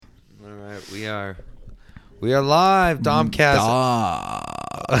We are live, Domcast.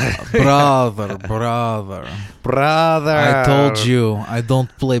 Brother. I told you, I don't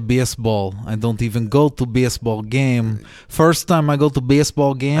play baseball. I don't even go to baseball game. First time I go to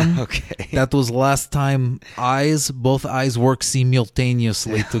baseball game, Okay. that was last time both eyes work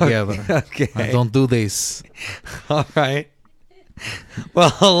simultaneously together. Okay. I don't do this. All right.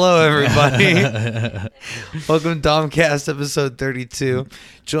 Well, hello, everybody. Welcome to Domcast, episode 32.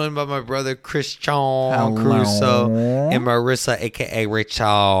 Joined by my brother, Christian Crusoe, and Marissa, a.k.a.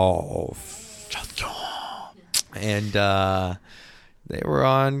 Rachel. And they were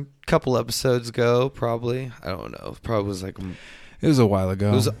on a couple episodes ago, probably. I don't know. Probably was like... It was a while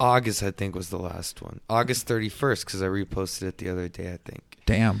ago. It was August, I think, was the last one. August 31st, because I reposted it the other day, I think.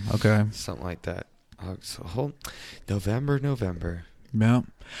 Damn, okay. Something like that. So, November. Yeah.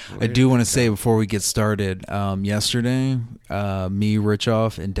 I do want to say before we get started, yesterday, me,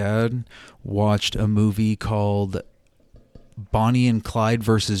 Richoff, and Dad watched a movie called Bonnie and Clyde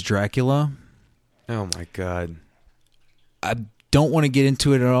versus Dracula. Oh, my God. I don't want to get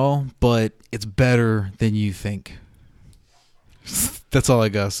into it at all, but it's better than you think. That's all I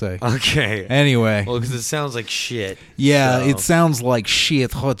gotta say. Okay. Anyway. Well, because it sounds like shit. Yeah, so. It sounds like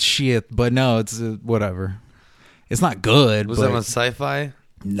shit, hot shit, but no, it's whatever. It's not good. Was that on Sci-Fi?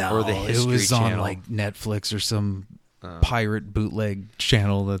 No, or the History it was Channel? on like Netflix or some pirate bootleg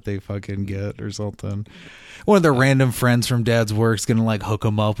channel that they fucking get or something. One of their random friends from Dad's work's gonna like hook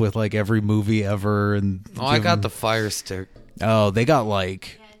them up with like every movie ever. And I got the Fire Stick. Oh, they got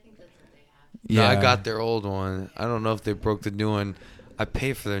like... Yeah, I got their old one. I don't know if they broke the new one. I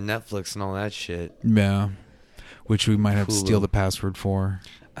pay for their Netflix and all that shit. Yeah, which we might have to Hulu. steal the password for.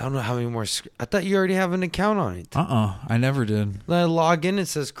 I don't know how many more. I thought you already have an account on it. I never did. Then I log in, it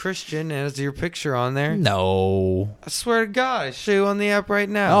says Christian, and it has your picture on there. No. I swear to God, I show you on the app right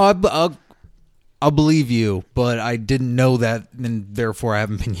now. Oh, I'll believe you, but I didn't know that, and therefore I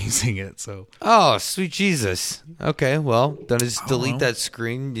haven't been using it. So. Oh, sweet Jesus. Okay, well, then I just delete that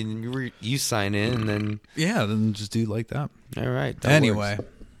screen, and you sign in, and then... Yeah, then just do like that. All right. That Anyway. works.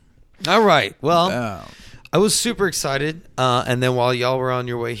 All right. Well, I was super excited, and then while y'all were on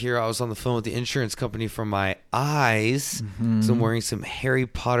your way here, I was on the phone with the insurance company for my eyes, because I'm wearing some Harry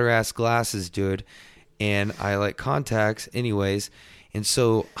Potter-ass glasses, dude, and I like contacts anyways, and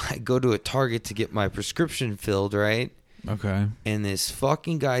so I go to a Target to get my prescription filled, right? Okay. And this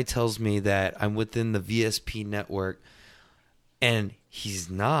fucking guy tells me that I'm within the VSP network, and he's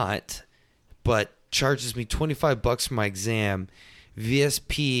not, but charges me $25 for my exam.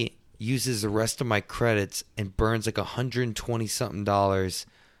 VSP uses the rest of my credits and burns like $120 something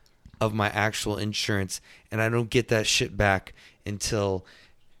of my actual insurance, and I don't get that shit back until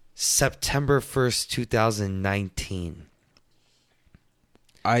September 1st, 2019.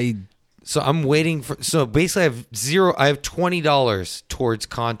 So I'm waiting for. So basically, I have $20 towards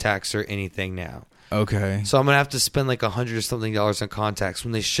contacts or anything now. Okay. So I'm gonna have to spend like $100 or something on contacts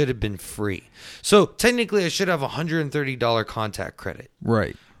when they should have been free. So technically, I should have $130 contact credit,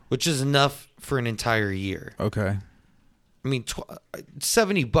 Right. which is enough for an entire year. Okay. I mean,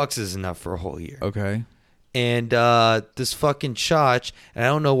 $70 is enough for a whole year. Okay. And this fucking Chach, and I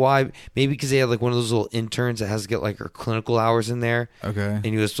don't know why, maybe because they had like one of those little interns that has to get like her clinical hours in there. Okay. And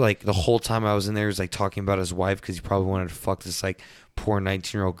he was like, the whole time I was in there, he was like talking about his wife because he probably wanted to fuck this like poor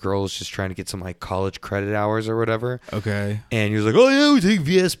 19-year-old girl who's just trying to get some like college credit hours or whatever. Okay. And he was like, oh yeah, we take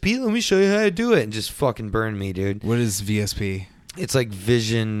VSP, let me show you how to do it, and just fucking burn me, dude. What is VSP? It's like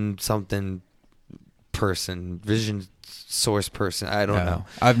vision something person, vision source person. I don't know.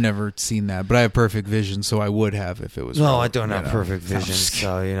 I've never seen that, but I have perfect vision, so I would have if it was. No, real, I don't have perfect No, I'm vision, just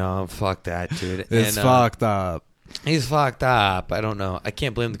kidding. so fuck that, dude. It's fucked up. He's fucked up. I don't know. I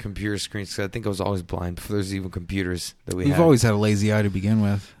can't blame the computer screens because I think I was always blind before there's even computers that we You've had. always had a lazy eye to begin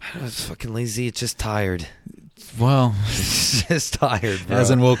with. I was fucking lazy. It's just tired. Well, It's just tired, bro.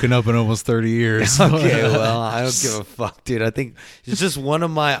 hasn't woken up in almost 30 years. Okay, well, I don't give a fuck, dude. I think it's just one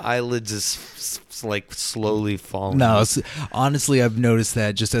of my eyelids is like slowly falling. No, honestly, I've noticed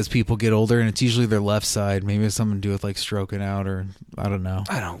that just as people get older, and it's usually their left side. Maybe it's something to do with like stroking out, or I don't know.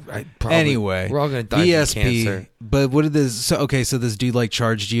 Anyway, we're all gonna die VSP. from cancer. But what did this? So this dude like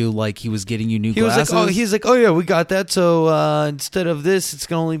charged you like he was getting you new glasses. He's like, oh yeah, we got that. So instead of this, it's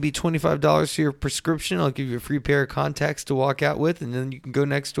gonna only be $25 for your prescription. I'll give you a free pair of contacts to walk out with, and then you can go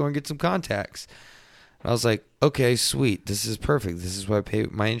next door and get some contacts. And I was like, okay, sweet. This is perfect. This is what I pay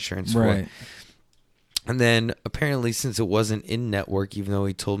my insurance right. for. And then apparently, since it wasn't in network, even though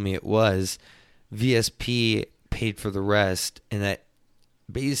he told me it was, VSP paid for the rest, and that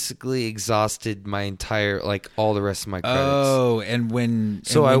basically exhausted my entire, like, all the rest of my credits. Oh, and when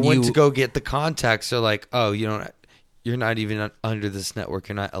So and I when went you- to go get the contacts. They're like, oh, you're not even under this network.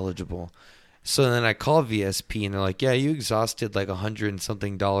 You're not eligible. So then I call VSP and they're like, yeah, you exhausted like $100 and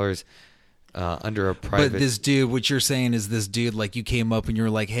something under a private. But this dude, what you're saying is this dude, like you came up and you were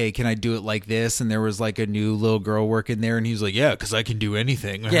like, hey, can I do it like this? And there was like a new little girl working there, and he's like, yeah, because I can do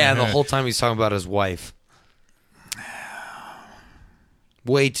anything. Yeah, and the whole time he's talking about his wife.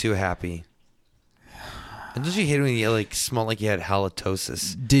 Way too happy. And don't you hate when you like smelled like you had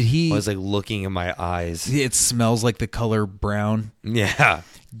halitosis? Did he? I was like looking in my eyes. It smells like the color brown. Yeah.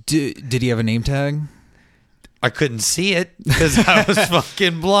 Did he have a name tag? I couldn't see it because I was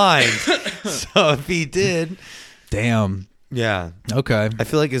fucking blind. So if he did. Damn. Yeah. Okay. I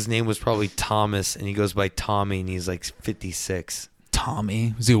feel like his name was probably Thomas and he goes by Tommy and he's like 56.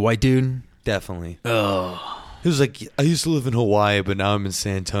 Tommy. Was he a white dude? Definitely. Oh. He was like, I used to live in Hawaii, but now I'm in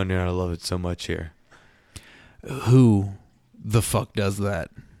San Antonio and I love it so much here. Who the fuck does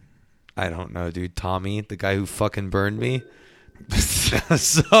that? I don't know, dude. Tommy, the guy who fucking burned me.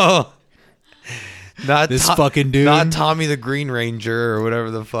 So, not This fucking dude? Not Tommy the Green Ranger or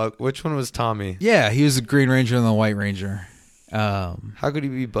whatever the fuck. Which one was Tommy? Yeah, he was the Green Ranger and the White Ranger. How could he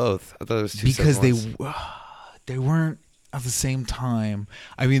be both? I thought it was two Because separate ones. they weren't at the same time.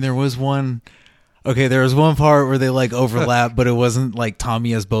 I mean, there was one. Okay, there was one part where they like overlap, but it wasn't like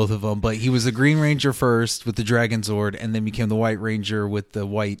Tommy as both of them. But he was the Green Ranger first with the Dragon Sword, and then became the White Ranger with the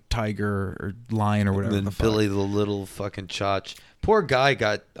White Tiger or Lion or whatever. And then Billy the little fucking chotch. Poor guy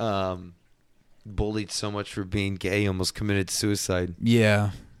got bullied so much for being gay, he almost committed suicide.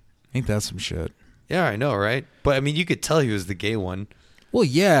 Yeah, ain't that some shit? Yeah, I know, right? But I mean, you could tell he was the gay one. Well,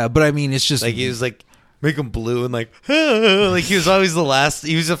 yeah, but I mean, it's just Like he was like, make him blue and like, like he was always the last.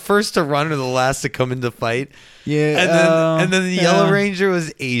 He was the first to run or the last to come into fight. yeah, And then the Yellow Ranger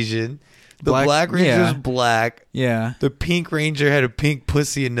was Asian. The Black Ranger was black. Yeah, The Pink Ranger had a pink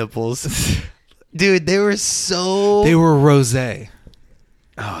pussy and nipples. Dude, they were so. they were rosé.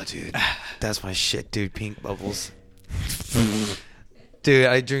 Oh, dude, that's my shit, dude. Pink bubbles. Dude,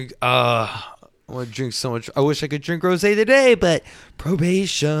 I drink. I want to drink so much. I wish I could drink rosé today, but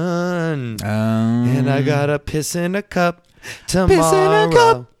probation. And I gotta piss in a cup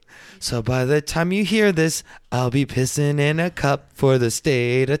tomorrow. So by the time you hear this, I'll be pissing in a cup for the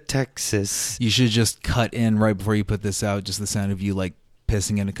state of Texas. You should just cut in right before you put this out, just the sound of you like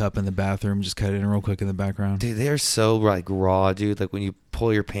pissing in a cup in the bathroom. Just cut it in real quick in the background. Dude, they're so like raw, dude. Like when you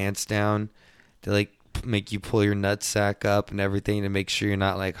pull your pants down, they like make you pull your nutsack up and everything to make sure you're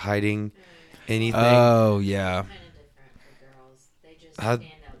not like hiding anything. Oh, yeah. Kind of different for girls. They just How-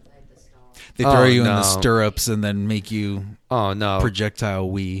 stand outside the stall. They throw Oh, you in no. the stirrups and then make you Oh no, projectile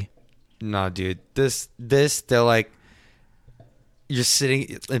wee. no, dude. This, they're like, you're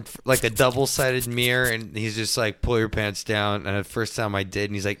sitting in like a double-sided mirror, and he's just like, pull your pants down. And the first time I did,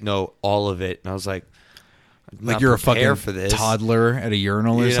 and he's like, no, all of it. And I was like, I'm Like not you're a prepared fucking for this. toddler at a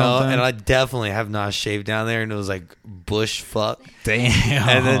urinal or You know, something. and I definitely have not shaved down there, and it was like bush fuck. Damn.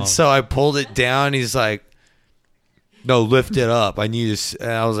 And then so I pulled it down. He's like, no, lift it up. I need to.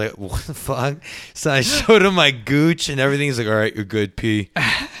 And I was like, what the fuck? So I showed him my gooch and everything. He's like, all right, you're good, pee.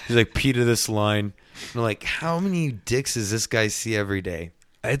 He's like, pee to this line. And I'm like, how many dicks does this guy see every day?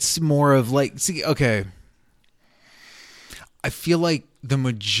 It's more of like, see, okay. I feel like the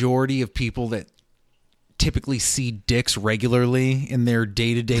majority of people that typically see dicks regularly in their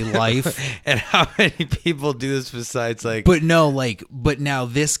day-to-day life. And how many people do this besides like, But no, like, but now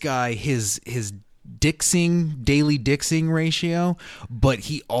this guy, his daily dixing ratio, but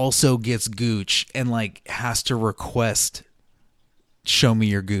he also gets gooch and like has to request, show me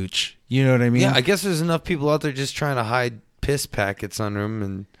your gooch. You know what I mean? yeah, I guess there's enough people out there just trying to hide piss packets under them.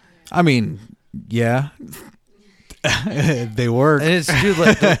 And I mean, yeah. They work. it's dude,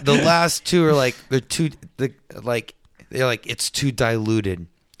 like the last two are like they're like it's too diluted.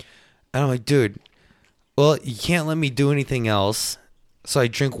 And I'm like, dude, well, you can't let me do anything else, so I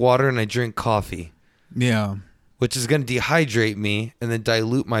drink water and I drink coffee, Yeah. which is gonna dehydrate me and then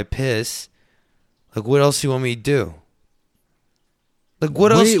dilute my piss. Like, what else do you want me to do? Like,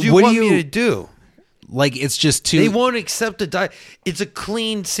 what else do you want me to do? Like, it's just too. They won't accept it's a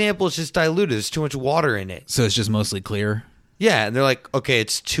clean sample. It's just diluted. There's too much water in it. So it's just mostly clear. Yeah, and they're like, okay,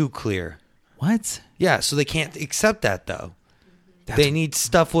 it's too clear. What? Yeah, so they can't accept that though. That's- They need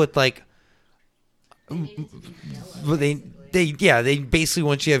stuff with like, well, they basically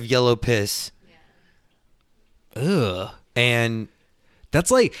want you to have yellow piss Ugh. and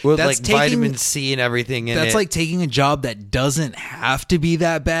That's like with that's like taking, vitamin C and everything in it. That's like taking a job that doesn't have to be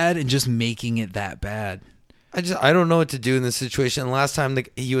that bad and just making it that bad. I don't know what to do in this situation. And last time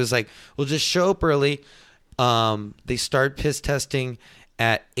he was like, "Well, just show up early." They start piss testing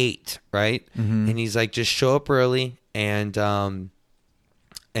at 8, right? Mm-hmm. And he's like, "Just show up early and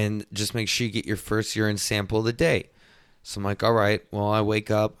just make sure you get your first urine sample of the day." So I'm like, "All right." Well, I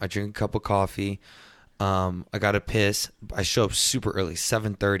wake up, I drink a cup of coffee. I got to piss. I show up super early,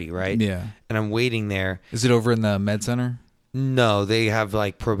 7:30, right? Yeah. And I'm waiting there. Is it over in the med center? No, they have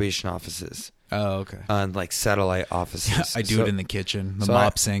like probation offices. Oh, okay. And like satellite offices. I do it in the kitchen, the so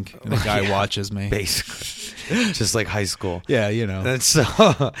mop sink, and the guy Yeah, watches me. basically, just like high school. Yeah, you know. And so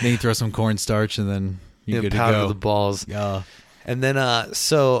Then you throw some cornstarch, and then you're good to powder go. the balls. Yeah. And then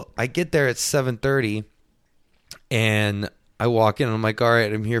so I get there at 7:30, and I walk in, and I'm like, "All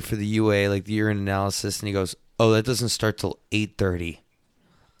right, I'm here for the UA, like the urine analysis." And he goes, "Oh, that doesn't start till 8:30."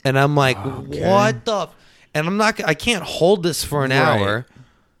 And I'm like, Okay. "What the?" And I can't hold this for an Right. hour.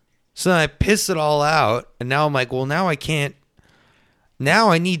 So then I piss it all out, and now I'm like, well, now I can't. Now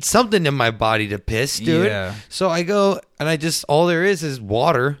I need something in my body to piss, dude. Yeah. So I go, and all there is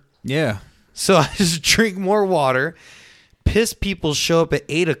water. Yeah. So I just drink more water. Piss people show up at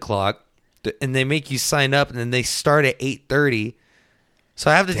 8 o'clock, and they make you sign up, and then they start at 8:30. So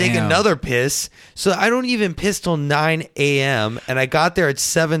I have to take Damn. another piss. So I don't even piss till 9 a.m. And I got there at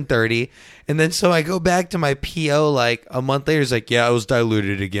 7:30. And then so I go back to my PO like a month later. It's like, yeah, I was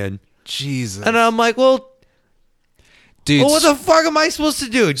diluted again. Jesus. And I'm like, well, Dude, what the fuck am I supposed to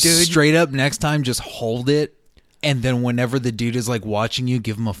do, dude? straight up, next time, just hold it. And then whenever the dude is like watching you,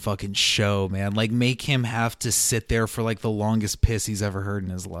 give him a fucking show, man. Like, make him have to sit there for like the longest piss he's ever heard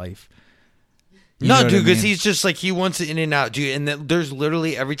in his life. You know No, what dude, I because mean? he's just like, he wants it in and out, dude. And then there's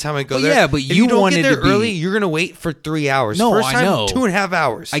literally every time I go Well, there. yeah, but if you don't wanted get there to be- early, you're going to wait for 3 hours. No, First I time, know. 2.5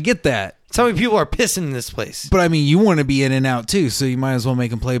 hours. I get that. That's how many people are pissing in this place. But I mean, you want to be in and out too, so you might as well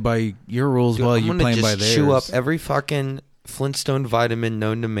make him play by your rules while I'm you're gonna playing by just theirs. chew up every fucking Flintstone vitamin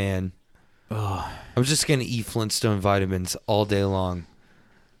known to man. Ugh. I'm just going to eat Flintstone vitamins all day long.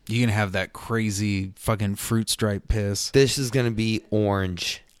 You're gonna have that crazy fucking fruit stripe piss. This is going to be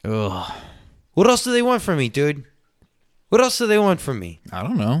orange. Ugh. What else do they want from me, dude? What else do they want from me? I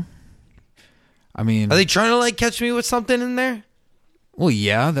don't know. I mean, Are they trying to like catch me with something in there? well,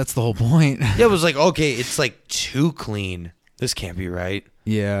 yeah, that's the whole point. Yeah, it was like, okay, it's like too clean. This can't be right.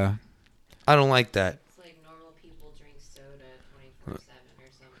 Yeah. I don't like that. It's like normal people drink soda 24/7 or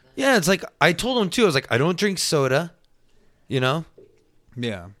something. Yeah, it's like, I told him too, I was like, I don't drink soda, you know?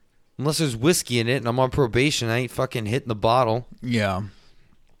 Yeah. Unless there's whiskey in it and I'm on probation, I ain't fucking hitting the bottle. Yeah.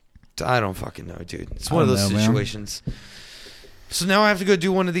 I don't fucking know, dude. It's I one of don't those know, man. situations. So now I have to go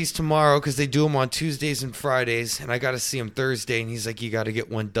do one of these tomorrow because they do them on Tuesdays and Fridays, and I got to see him Thursday. And he's like, "You got to get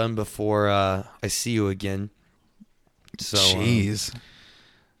one done before I see you again." So, Jeez.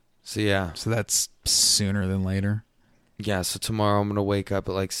 so yeah, So that's sooner than later. yeah. So tomorrow I'm gonna wake up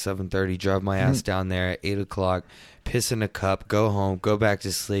at like 7:30, drive my ass down there at 8 o'clock, piss in a cup, go home, go back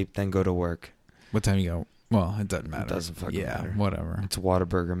to sleep, then go to work. What time you go? Well, it doesn't matter. doesn't fucking matter. Whatever. It's a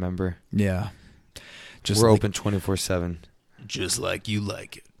Whataburger, remember? Yeah. We're like, open 24/7. just like you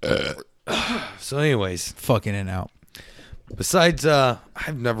like it. So, anyways, Fucking in out. besides,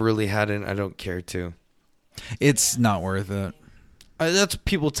 I've never really had it. I don't care to. It's not worth it. That's what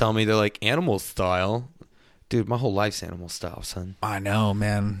people tell me. They're like, animal style. Dude, my whole life's animal style, son. I know,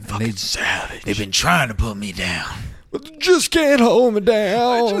 man. Fucking savage. They've been trying to put me down. Just can't hold me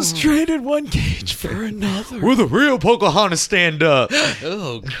down. traded one cage for another. We're the real Pocahontas stand up.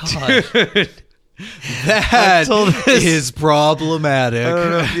 Oh, God. Dude. That told this- is problematic.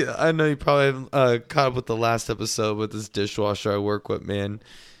 I know you probably caught up with the last episode with this dishwasher I work with, man.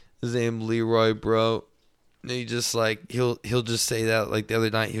 His name Leroy, bro. And he just like he'll just say that. Like the other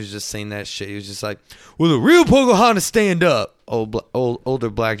night, he was just saying that shit. He was just like, "Well, the real Pocahontas stand up." Older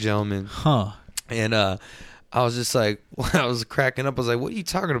black gentleman. Huh. And I was just like, I was cracking up. I was like, "What are you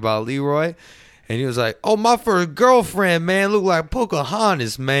talking about, Leroy?" And he was like, "Oh, my first girlfriend, man, looked like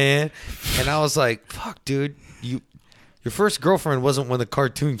Pocahontas, man." And I was like, "Fuck, dude, your first girlfriend wasn't when the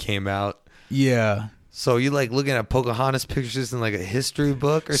cartoon came out. Yeah. So you like looking at Pocahontas pictures in like a history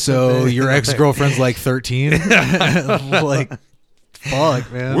book or So something?" your ex-girlfriend's like 13? Like,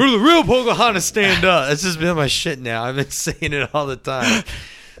 fuck, man. We're the real Pocahontas stand up. That's just been my shit now. I've been saying it all the time.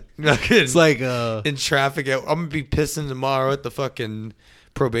 It's like, in traffic. I'm gonna be pissing tomorrow at the fucking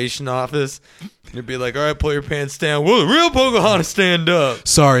probation office. You'd be like, "All right, pull your pants down. We're the real Pocahontas stand up."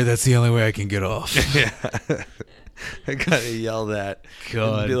 sorry, that's the only way I can get off. Yeah. I gotta yell that.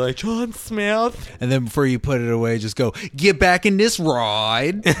 God. And be like, "John Smith." And then before you put it away, just go, get back in this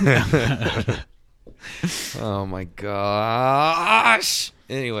ride. Oh my gosh.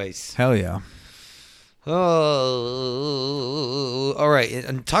 Anyways, Hell yeah. Oh, all right.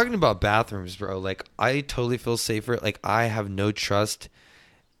 And talking about bathrooms, bro, like I totally feel safer. Like I have no trust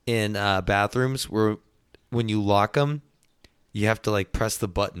in bathrooms where when you lock them, you have to like press the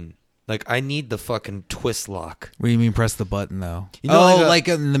button. Like I need the fucking twist lock. What do you mean press the button though? You know, like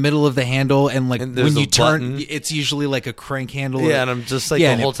in the middle of the handle and like And there's when you a turn, button. it's usually like a crank handle. Yeah, and I'm just like Yeah,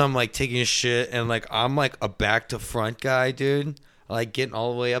 the and whole time like taking a shit and like I'm like a back to front guy, dude. I like getting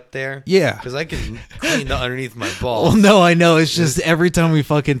all the way up there. Yeah. Because I can clean the underneath my Well, balls. no, I know. It's just every time we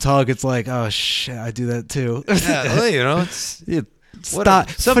fucking talk, it's like, oh shit, I do that too. Yeah, well, you know, it's Yeah, whatever. stop.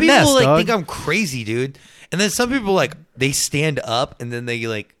 Some Finesse, people like dog. think I'm crazy, dude. And then some people like they stand up and then they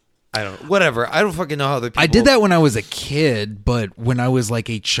like I don't know, whatever. I don't fucking know how other people. I did that when I was a kid, but when I was like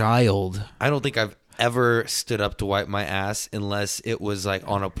a child, I don't think I've ever stood up to wipe my ass unless it was like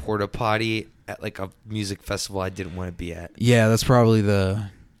on a porta potty at like a music festival I didn't want to be at. yeah, that's probably the.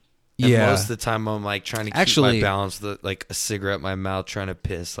 And Yeah, most of the time I'm like trying to keep Actually- my balance with like a cigarette in my mouth, trying to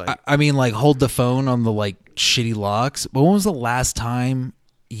piss. Like I mean, like hold the phone on the like shitty locks. But when was the last time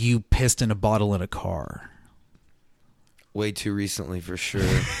you pissed in a bottle in a car? way too recently for sure.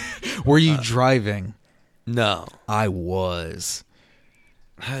 Were you driving? No. I was.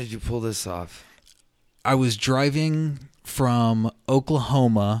 How did you pull this off? I was driving from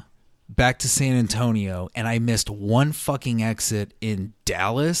Oklahoma back to San Antonio, and I missed one fucking exit in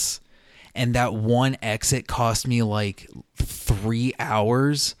Dallas, and that one exit cost me like 3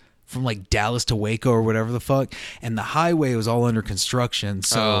 hours from like Dallas to Waco or whatever the fuck, and the highway was all under construction,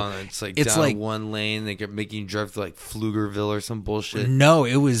 so it's like it's down like one lane. They get making you drive to like Pflugerville or some bullshit. no,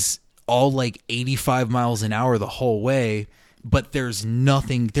 it was all like 85 miles an hour the whole way, but there's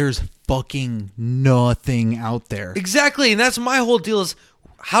fucking nothing out there. Exactly, and that's my whole deal is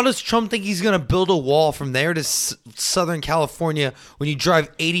how does Trump think he's going to build a wall from there to Southern California when you drive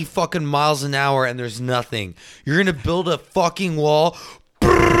 80 fucking miles an hour and there's nothing? You're going to build a fucking wall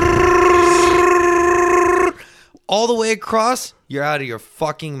all the way across? You're out of your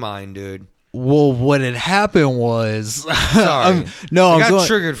fucking mind, dude. Well, what had happened was, Sorry. I I got going,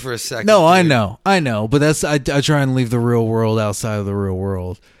 triggered for a second. No, I dude. know, but that's I try and leave the real world outside of the real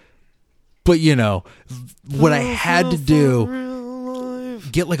world. But you know, what I had to do,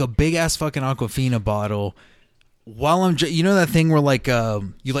 get like a big ass fucking Aquafina bottle while I'm, you know that thing where like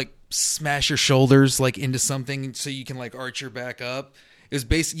you like smash your shoulders like into something so you can like arch your back up. It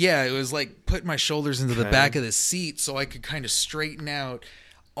was it was like putting my shoulders into the back of the seat so I could kind of straighten out.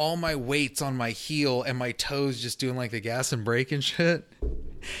 All my weight's on my heel and my toes just doing like the gas and brake and shit.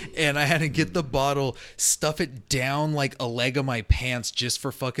 And I had to get the bottle, stuff it down like a leg of my pants just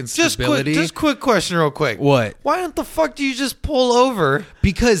for fucking stability. Just quick question real quick. What? Why don't the fuck do you just pull over?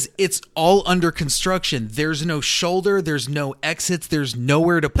 Because it's all under construction. There's no shoulder, there's no exits, there's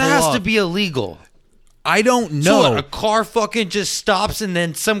nowhere to pull That has off. to be illegal. I don't So know. what, a car fucking just stops and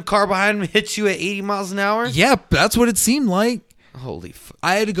then some car behind him hits you at 80 miles an hour? Yeah, that's what it seemed like. Holy fuck.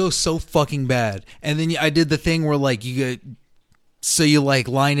 I had to go so fucking bad. And then I did the thing where like you like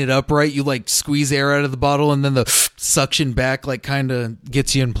line it up right, you like squeeze air out of the bottle and then the suction back like kind of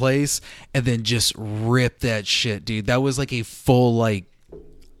gets you in place and then just rip that shit, dude. That was like a full like,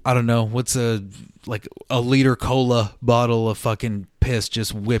 I don't know, what's a liter cola bottle of fucking piss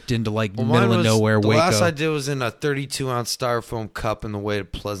just whipped into like middle of nowhere The Waco. last I did was in a 32-ounce styrofoam cup on the way to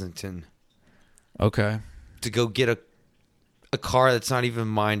Pleasanton Okay. to go get a car that's not even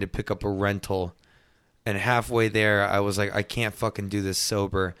mine to pick up a rental. And halfway there, I was like, I can't fucking do this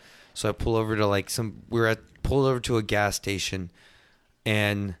sober. So I pull over to like pulled over to a gas station,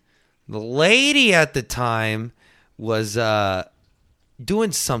 and the lady at the time was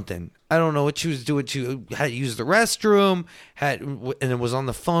doing something. I don't know what she was doing. She had to use the restroom, and it was on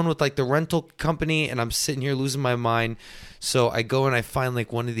the phone with like the rental company. And I'm sitting here losing my mind. So I go and I find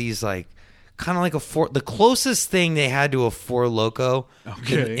like one of these like kind of like the closest thing they had to a Four Loko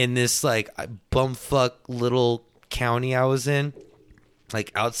in this like bumfuck little county I was in,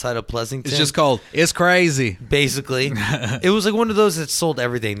 like outside of Pleasanton. It's just called It's Crazy. Basically, it was like one of those that sold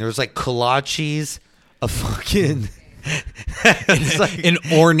everything. There was like kolaches, a fucking it's like, An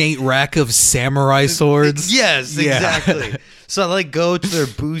ornate rack of samurai swords. yes, Yeah. exactly. So I like go to their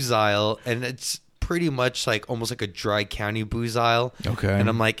booze aisle, and it's pretty much like almost like a dry county booze aisle. Okay. And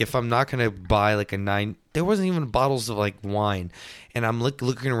I'm like, if I'm not gonna buy like there wasn't even bottles of like wine, and I'm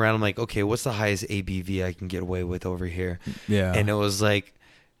looking around. I'm like, okay, what's the highest ABV I can get away with over here? Yeah. And it was like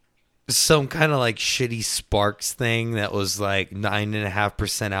some kind of like shitty Sparks thing that was like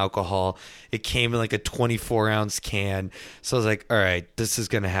 9.5% alcohol. It came in like a 24-ounce can. So I was like, all right, this is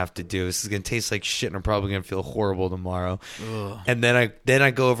gonna have to do. This is gonna taste like shit, and I'm probably gonna feel horrible tomorrow. Ugh. And then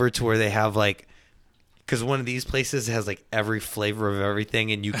I go over to where they have like because one of these places has like every flavor of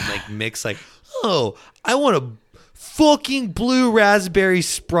everything, and you can like mix like, oh, I want a fucking blue raspberry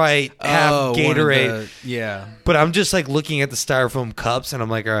Sprite, half one of Gatorade. yeah. But I'm just like looking at the styrofoam cups, and I'm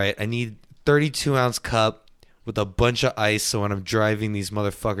like, all right, I need 32-ounce cup with a bunch of ice, so when I'm driving, these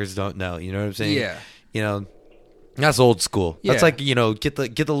motherfuckers don't know. You know what I'm saying? Yeah. You know, that's old school. Yeah. That's like, you know, get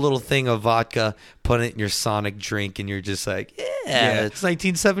the little thing of vodka, put it in your Sonic drink, and you're just like, yeah. It's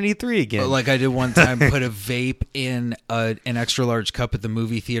 1973 again. Like I did one time, put a vape in an extra large cup at the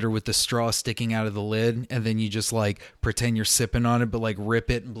movie theater with the straw sticking out of the lid, and then you just like pretend you're sipping on it, but like rip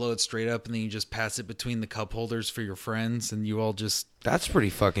it and blow it straight up, and then you just pass it between the cup holders for your friends, and you all just That's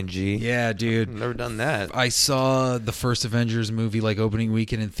pretty fucking G. yeah, dude. I've never done that. I saw the first Avengers movie like opening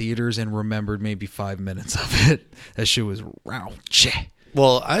weekend in theaters and remembered maybe 5 minutes of it. That shit was raunchy.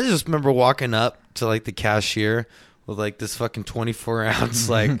 Well, I just remember walking up to like the cashier with like this fucking 24-ounce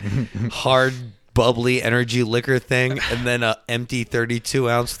like hard bubbly energy liquor thing, and then a empty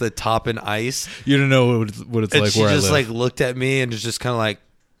 32-ounce with the top in ice. You don't know what it's And like she where just I live. like looked at me and was just kind of like,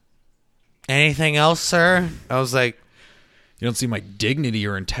 anything else, sir? I was like, You don't see my dignity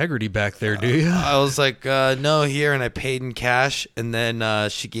or integrity back there, do you? I was like, no, here, and I paid in cash, and then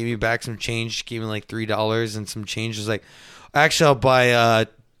she gave me back some change. She gave me like $3 and some change. She was like, actually, I'll buy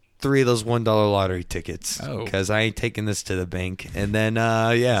 3 of those $1 lottery tickets because I ain't taking this to the bank. And then,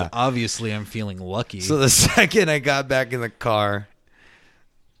 yeah. Obviously, I'm feeling lucky. So the second I got back in the car,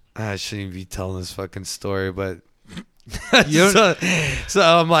 I shouldn't be telling this fucking story, but so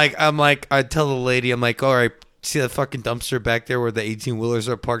I'm like, I tell the lady, I'm like, all right, see that fucking dumpster back there where the 18-wheelers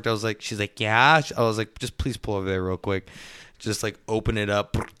are parked? I was like, she's like, yeah. I was like, just please pull over there real quick. Just like open it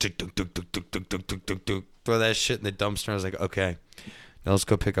up, throw that shit in the dumpster. I was like, okay, now let's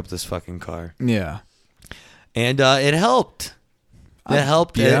go pick up this fucking car. yeah. And it helped. It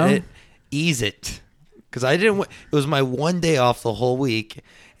helped yeah. it ease it. Because I didn't, it was my one day off the whole week.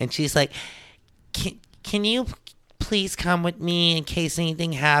 And she's like, can you please come with me in case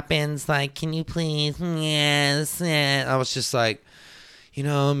anything happens? Like, can you please? Yes. I was just like, you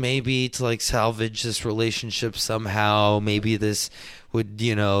know, maybe to like salvage this relationship somehow. Maybe this would,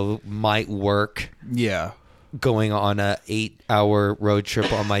 you know, might work. Yeah. Going on a 8-hour road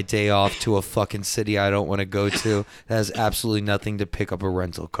trip on my day off to a fucking city I don't want to go to that has absolutely nothing to pick up a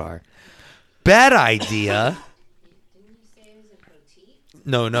rental car. Bad idea. Didn't you say it was in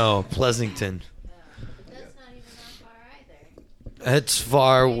Poteet? No, Pleasanton. But that's not even that far either. It's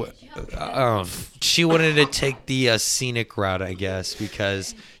far. She wanted to take the scenic route, I guess,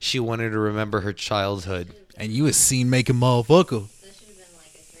 because she wanted to remember her childhood. And you a scene making motherfucker. That should have been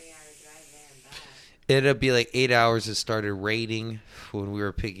like a 3-hour drive there and back. It'd be like 8 hours. It started raining when we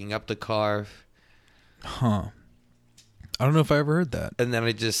were picking up the car. Huh. I don't know if I ever heard that. And then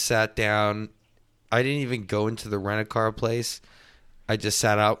I just sat down. I didn't even go into the rent-a-car place. I just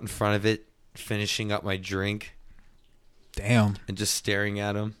sat out in front of it, finishing up my drink Damn. and just staring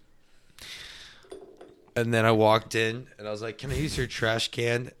at him. And then I walked in, and I was like, can I use your trash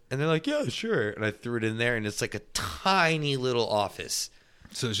can? And they're like, yeah, sure. And I threw it in there, and it's like a tiny little office.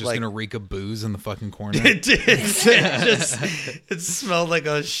 So it's just Like- gonna reek of booze in the fucking corner. It did. It smelled like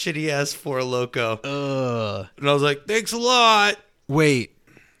a shitty-ass Four Loko. And I was like, thanks a lot. Wait.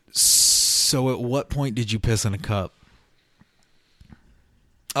 So at what point did you piss in a cup?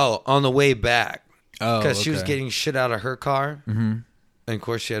 Oh, on the way back. Oh, Because she was okay. getting shit out of her car. Mm-hmm. And of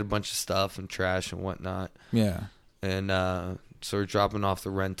course, she had a bunch of stuff and trash and whatnot. Yeah. And so we're dropping off the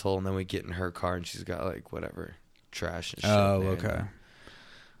rental, and then we get in her car, and she's got like whatever trash and shit. Oh, in there. okay.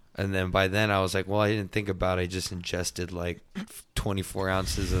 And then by then, I was like, well, I didn't think about it. I just ingested like 24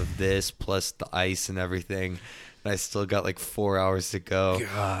 ounces of this plus the ice and everything. And I still got like 4 hours to go.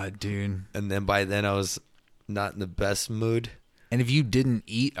 God, dude. And then by then, I was not in the best mood. And if you didn't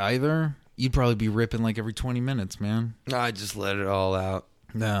eat either, you'd probably be ripping like every 20 minutes, man. I just let it all out.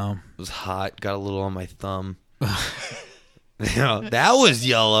 No. It was hot. Got a little on my thumb. You know, that was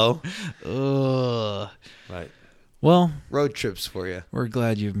yellow. Ugh. Right. Well, Road trips for you. we're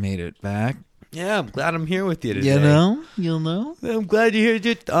glad you've made it back. Yeah, I'm glad I'm here with you today. You'll know. I'm glad you're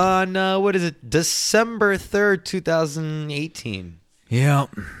here on, what is it, December 3rd, 2018. Yeah.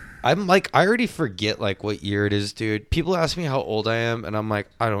 I'm like, I already forget like what year it is, dude. People ask me how old I am, and I'm like,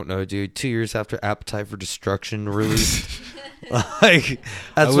 I don't know, dude. 2 years after Appetite for Destruction released. Like,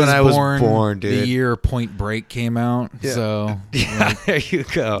 that's when I was born, dude. The year Point Break came out. Yeah. So, Yeah, there you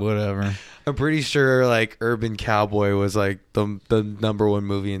go. whatever. I'm pretty sure like Urban Cowboy was like the number one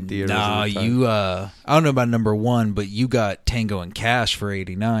movie in theaters. Nah, you I don't know about number one, but you got Tango and Cash for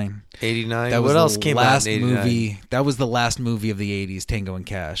 89. 89. That was What the else came out last in 89? movie. That was the last movie of the 80s, Tango and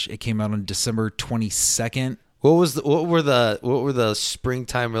Cash. It came out on December 22nd. What were the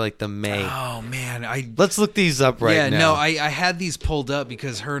springtime or like the May? Oh man, Let's look these up right now. no, I had these pulled up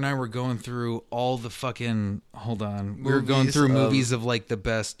because her and I were going through all the fucking. Hold on, we were going Movies through of- movies of like the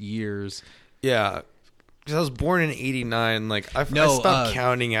best years. Yeah. Because I was born in 89. Like, I stopped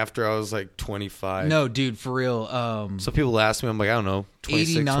counting after I was like 25. No, dude, for real. So people ask me, I'm like, I don't know,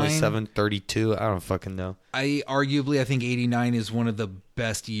 26, 89? 27, 32. I don't fucking know. I think 89 is one of the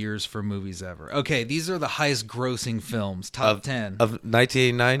best years for movies ever. Okay, these are the highest grossing films, top 10 Of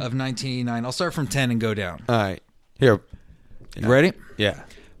 1989? of 1989. I'll start from 10 and go down. All right. Here. You ready? Yeah.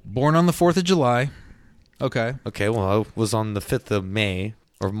 Born on the 4th of July. Okay. Okay, well, I was on the 5th of May.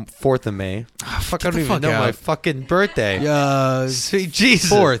 Or 4th of May. Fuck, I get don't the even fuck know my out. fucking birthday. Sweet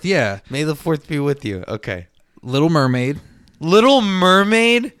Jesus. 4th, yeah. May the 4th be with you. Okay. Little Mermaid. Little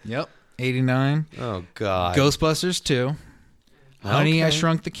Mermaid? Yep. 89. Oh, God. Ghostbusters 2. Honey, I Okay.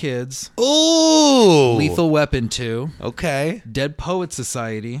 Shrunk the Kids. Ooh. Lethal Weapon 2. Okay. Dead Poet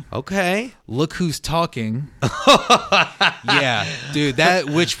Society. Okay. Look Who's Talking. Yeah, dude,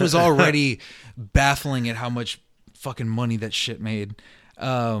 which was already baffling at how much fucking money that shit made.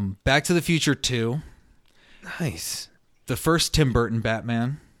 Back to the Future 2. Nice. The first Tim Burton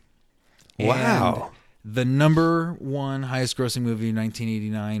Batman. Wow. And the number one highest grossing movie in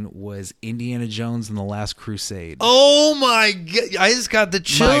 1989 was Indiana Jones and the Last Crusade. Oh my God. I just got the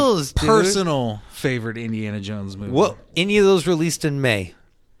chills, My dude. personal favorite Indiana Jones movie. What? Any of those released in May?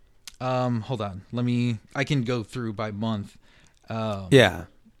 Hold on. I can go through by month. Yeah.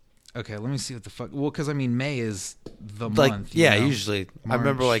 Okay, let me see what the fuck. Well, because I mean, May is the Like, month. you yeah, know? usually. I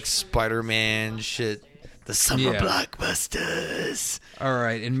remember March. like Spider-Man shit. The summer Yeah. blockbusters. All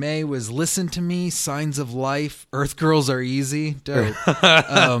right, in May was Listen to Me, Signs of Life, Earth Girls Are Easy, dope.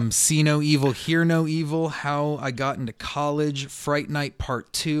 See No Evil, Hear No Evil, How I Got Into College, Fright Night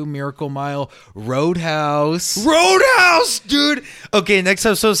Part 2, Miracle Mile, Roadhouse. Roadhouse, dude. Okay, next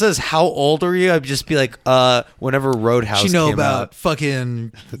time someone says, how old are you? I'd just be like, whenever Roadhouse You know came about out.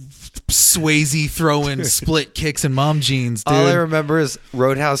 fucking Swayze throwing split kicks and mom jeans, dude. All I remember is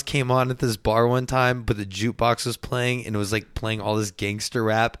Roadhouse came on at this bar one time, but the jukebox was playing, and it was like playing all this gangster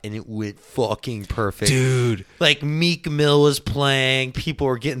rap, and it went fucking perfect. Dude. Like Meek Mill was playing, people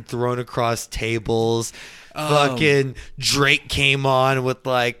were getting thrown across tables. Fucking Drake came on with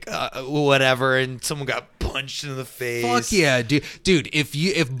like whatever, and someone got punched in the face. Fuck yeah, dude!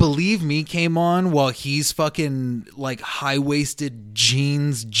 If Believe Me came on while he's fucking like high waisted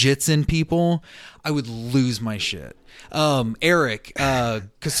jeans jitsing people, I would lose my shit. Eric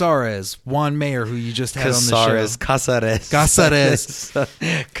Casares, Juan Mayer, who you just had on the show. Casares.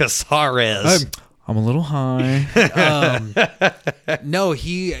 Casares. I'm a little high. No,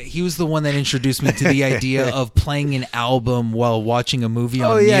 he was the one that introduced me to the idea of playing an album while watching a movie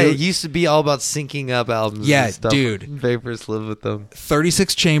on Oh yeah, mute. it used to be all about syncing up albums. Yeah, and stuff. dude. Vapors live with them.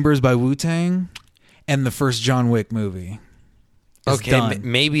 36 Chambers by Wu-Tang and the first John Wick movie. is Okay, done.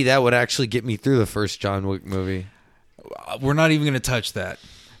 maybe that would actually get me through the first John Wick movie. We're not even going to touch that.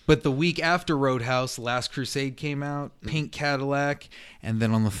 But the week after Roadhouse, Last Crusade came out, Pink Cadillac, and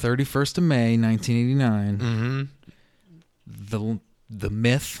then on the 31st of May, 1989, the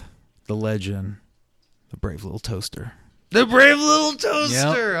myth, the legend, the Brave Little Toaster. The Brave Little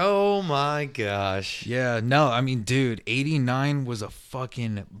Toaster. Yep. Oh my gosh. Yeah, no, I mean, dude, 89 was a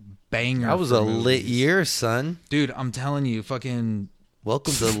fucking banger. That was for a movies. lit year, son. Dude, I'm telling you, fucking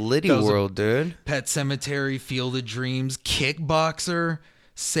Welcome to Liddy That was a- World, dude. Pet Cemetery, Field of Dreams, Kickboxer,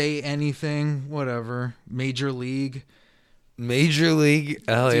 Say Anything, whatever, Major League. Major League.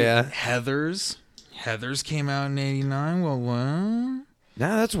 Oh Dude, yeah. Heathers came out in 89. Well, what?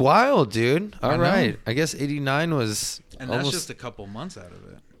 Nah, that's wild, dude. All I know. right. I guess 89 was And almost. that's just a couple months out of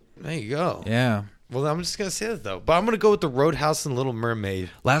it. There you go. Yeah. Well, I'm just gonna say that though. But I'm gonna go with the Roadhouse and Little Mermaid.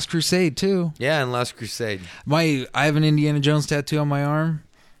 Last Crusade too. Yeah, and Last Crusade. I have an Indiana Jones tattoo on my arm.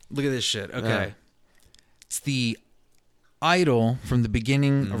 Look at this shit. Okay. Yeah. It's the idol from the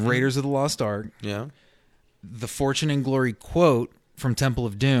beginning of Raiders of the Lost Ark. Yeah. The Fortune and Glory quote from Temple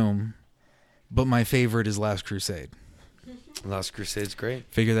of Doom. But my favorite is Last Crusade. Last Crusade's great.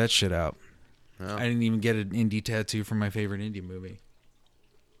 Figure that shit out. Yeah. I didn't even get an indie tattoo from my favorite indie movie.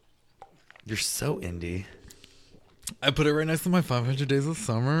 You're so indie. I put it right next to my 500 Days of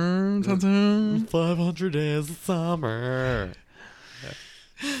Summer tattoo. 500 days of summer.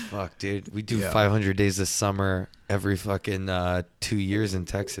 Fuck, dude. We do Yeah. 500 days of summer every fucking 2 years in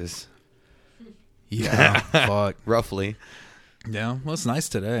Texas. Yeah, fuck. roughly. Yeah, well, it's nice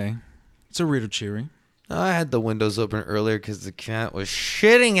today. It's a little cheery. I had the windows open earlier because the cat was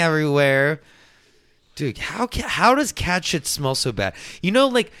shitting everywhere. Dude, how does cat shit smell so bad? You know,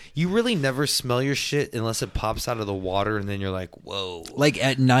 like, you really never smell your shit unless it pops out of the water, and then you're like, whoa. Like,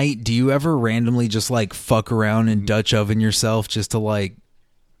 at night, do you ever randomly just, like, fuck around and Dutch oven yourself just to, like,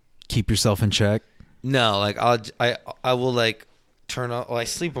 keep yourself in check? No, like, I will, like, turn on. Well, I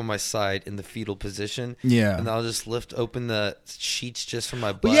sleep on my side in the fetal position. Yeah. And I'll just lift open the sheets just from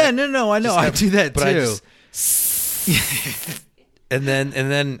my butt. Well, yeah, no, I know. I do that, but too. I just... And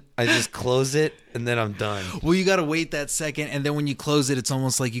then I just close it, and then I'm done. Well, you got to wait that second, and then when you close it, it's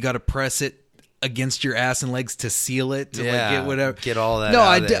almost like you got to press it against your ass and legs to seal it, to like get whatever. Get all that No, out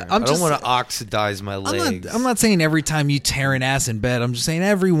I of there. I'm I just, don't want to oxidize my legs. I'm not saying every time you tear an ass in bed. I'm just saying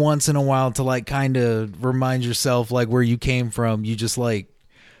every once in a while to like kind of remind yourself like where you came from. You just like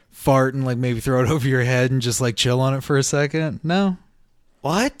fart and like maybe throw it over your head and just like chill on it for a second. No?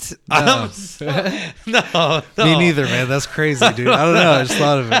 What? No. No. Me neither, man. That's crazy, dude. I don't know. I just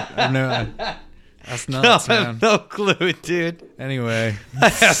thought of it. That's nuts, I man. have no clue, dude. Anyway. I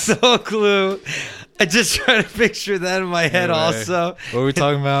have no clue. I just try to picture that in my head Anyway. also. What were we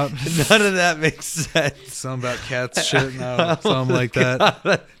talking about? None of that makes sense. Something about cats shit. No, something like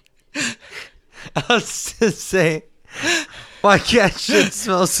that. I was just saying, why cat shit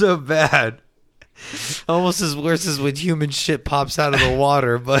smells so bad? Almost as worse as when human shit pops out of the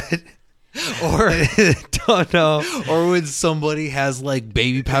water, but Or don't know. or when somebody has like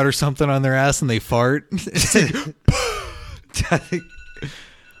baby powder something on their ass and they fart. It's like,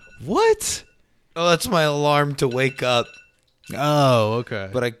 what? Oh, that's my alarm to wake up, Oh, okay.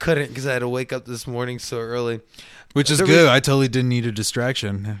 but I couldn't because I had to wake up this morning so early. Which is there good. was- I totally didn't need a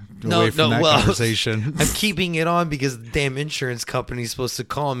distraction away from that conversation. I'm keeping it on because the damn insurance company's supposed to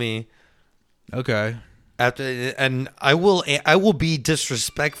call me Okay. after, and I will be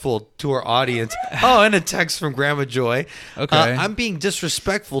disrespectful to our audience. Oh, and a text from Grandma Joy. Okay. I'm being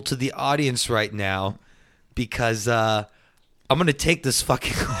disrespectful to the audience right now because I'm gonna take this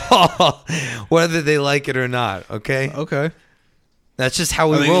fucking call whether they like it or not. Okay, Okay. that's just how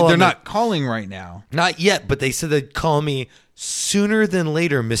we roll. They're on not calling right now. not yet, but they said they'd call me sooner than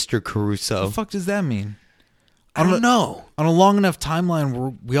later, Mr. What Caruso. the fuck does that mean? I don't know. On a long enough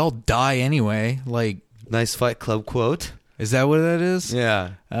timeline, we all die anyway. Like, Nice Fight Club quote. is that what that is?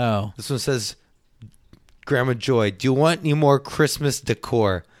 Yeah. Oh. This one says, Grandma Joy, do you want any more Christmas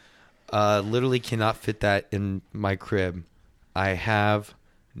decor? Literally cannot fit that in my crib. I have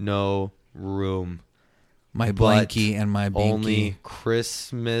no room. My But blankie and my binky. Only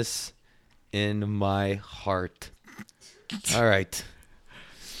Christmas in my heart. All right.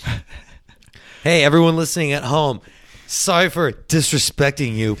 Hey, everyone listening at home. Sorry for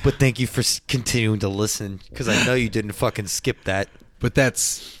disrespecting you, but thank you for continuing to listen because I know you didn't fucking skip that. But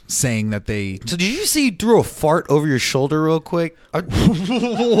that's saying that they... So did you see you threw a fart over your shoulder real quick?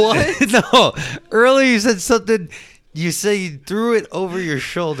 What? No. Earlier you said something. You say you threw it over your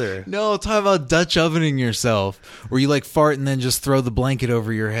shoulder. No, talk about Dutch ovening yourself. Where you like fart and then just throw the blanket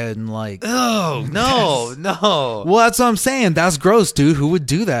over your head and like... Oh, no. Well, that's what I'm saying. That's gross, dude. Who would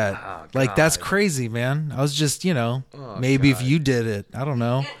do that? Oh, like, that's God. crazy, man. I was just, Oh, maybe if you did it. I don't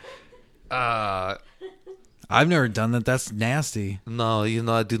know. I've never done that. That's nasty. No,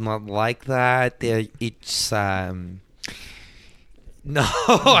 I do not like that. It's no,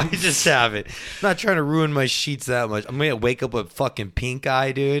 I just haven't. I'm not trying to ruin my sheets that much. I'm gonna wake up with fucking pink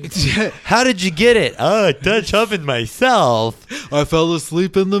eye, dude. How did you get it? Oh, Dutch oven myself. I fell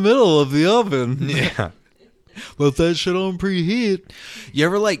asleep in the middle of the oven. Yeah. Let that shit on preheat. You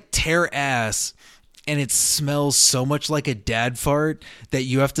ever like tear ass and it smells so much like a dad fart that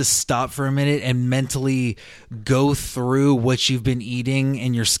you have to stop for a minute and mentally go through what you've been eating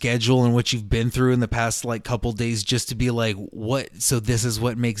and your schedule and what you've been through in the past like couple days just to be like, what? So this is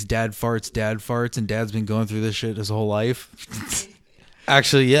what makes dad farts, and dad's been going through this shit his whole life.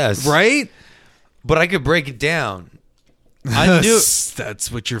 Actually, yes. Right? But I could break it down. I knew.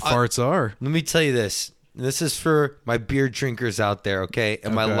 That's what your farts are. Let me tell you this. This is for my beer drinkers out there, okay?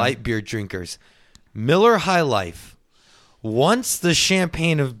 And my Okay. light beer drinkers. Miller High Life, once the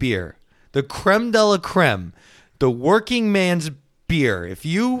champagne of beer, the creme de la creme, the working man's beer. If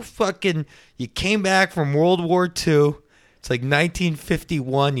you came back from World War II, it's like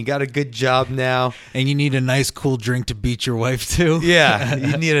 1951, you got a good job now. And you need a nice cool drink to beat your wife to. Yeah,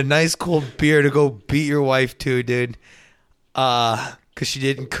 you need a nice cold beer to go beat your wife to, dude. Because she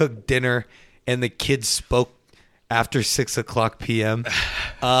didn't cook dinner and the kids spoke after 6 o'clock p.m.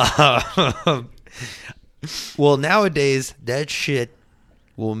 Well, nowadays, that shit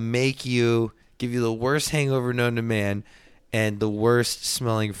will make you give you the worst hangover known to man, and the worst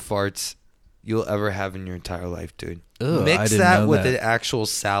smelling farts you'll ever have in your entire life, dude. Ugh, I Mix didn't that know with that. an actual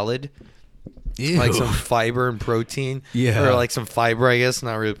salad, Ew. like some fiber and protein. Yeah. Or like some fiber, I guess,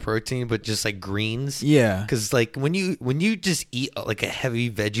 not really protein, but just like greens. Yeah. Because like when you just eat like a heavy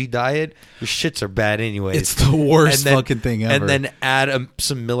veggie diet, your shits are bad anyways. It's the worst And then- fucking thing ever. And then add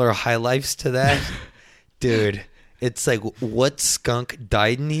some Miller High Lifes to that, dude. It's like, what skunk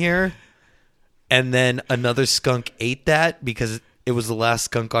died in here, and then another skunk ate that because it was the last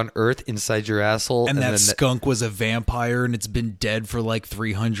skunk on Earth inside your asshole, and then that skunk was a vampire and it's been dead for like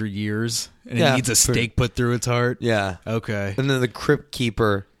 300 years and Yeah, it needs a stake put through its heart. yeah. Okay. And then the crypt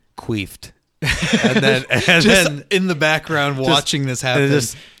keeper queefed, and then Just in the background watching this and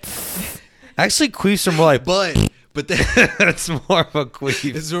happen. actually queefs are more like, but it's more of a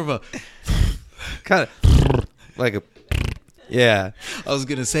queef, it's sort of a kind of like a, yeah. I was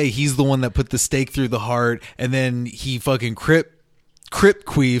gonna say he's the one that put the stake through the heart, and then he fucking crypt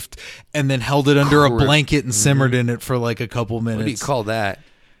queefed, and then held it under a Crypt. blanket and simmered in it for like a couple minutes. What do you call that?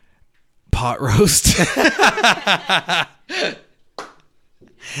 Pot roast?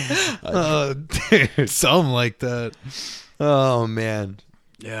 Oh, dude. Something like that. Oh man,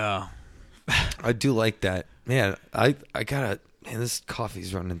 Yeah. I do like that, man. I gotta. Man, this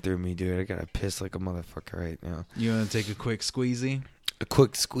coffee's running through me, dude. I gotta piss like a motherfucker right now. You want to take a quick squeezy? A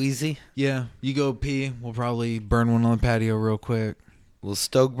quick squeezy, Yeah. You go pee. We'll probably burn one on the patio real quick. little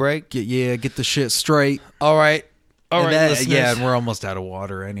stoke break. Get the shit straight. All right, all right, And listeners. yeah, and we're almost out of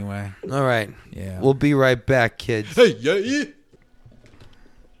water anyway. All right. Yeah. We'll be right back, kids. Hey, yeah.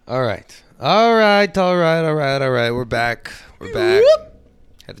 All right. We're back. We're back.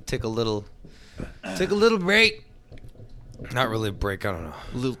 Had to take a little break. Not really a break. I don't know.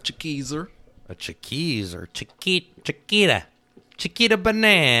 Little chiqueezer. A chiquis or Chiquita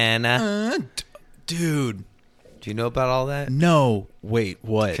banana. Dude. Do you know about all that? No. Wait,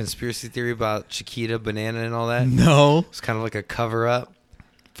 what? Conspiracy theory about Chiquita banana and all that? No. It's kind of like a cover up.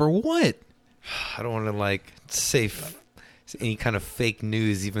 For what? I don't want to like say any kind of fake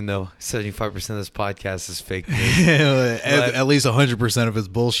news, even though 75% of this podcast is fake news. At least 100% of it's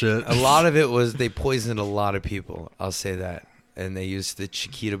bullshit. A lot of it was they poisoned a lot of people. I'll say that. And they used the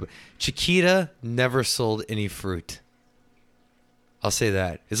Chiquita. Chiquita never sold any fruit. I'll say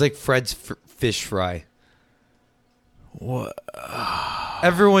that. It's like Fred's fish fry. What?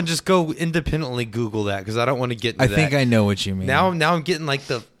 Everyone just go independently Google that because I don't want to get into I that. think I know what you mean. Now I'm getting like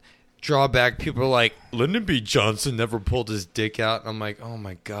the drawback. People are like, Lyndon B. Johnson never pulled his dick out. And I'm like, oh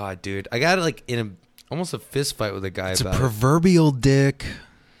my God, dude. I got like in almost a fist fight with a guy it's a about proverbial dick.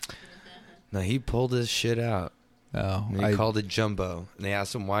 it. No, he pulled his shit out. Oh, And he called it jumbo. And they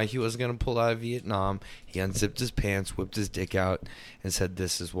asked him why he wasn't going to pull out of Vietnam. He unzipped his pants, whipped his dick out, and said,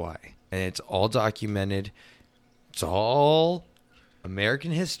 this is why. And it's all documented. It's all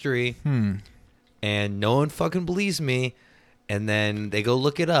American history. And no one fucking believes me. And then they go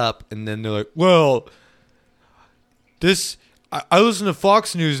look it up. And then they're like, well, this... I listen to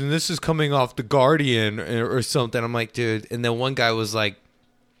Fox News, and this is coming off The Guardian or something. I'm like, dude. And then one guy was like,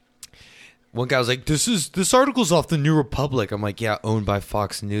 this article's off the New Republic. I'm like, yeah, owned by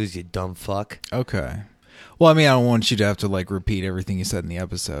Fox News, you dumb fuck. Okay. Well, I mean, I don't want you to have to like repeat everything you said in the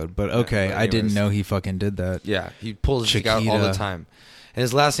episode, but okay, but I didn't anyways. know he fucking did that. Yeah, he pulls his dick out all the Chiquita. time. And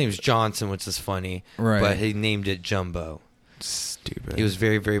his last name's Johnson, which is funny. Right. But he named it Jumbo. Stupid. He was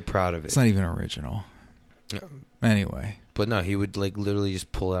very, very proud of it. It's not even original. Anyway, But no, he would like literally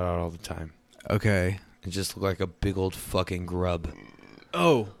just pull it out all the time. okay. It just looked like a big old fucking grub.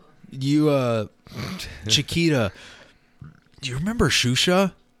 Oh, you Chiquita. Do you remember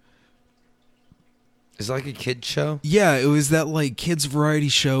Shusha? Is it like a kid show? Yeah, it was that like kids variety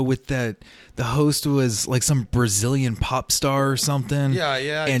show with that the host was like some Brazilian pop star or something. Yeah, I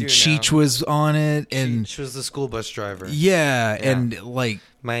And do Cheech now. was on it, and She was the school bus driver. yeah, Yeah. and like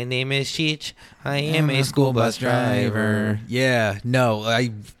My name is Cheech. I am a school bus driver. Yeah, no,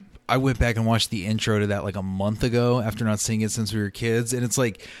 I went back and watched the intro to that like a month ago after not seeing it since we were kids, and it's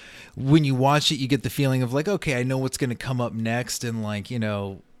like when you watch it, you get the feeling of like, okay, I know what's going to come up next, and like, you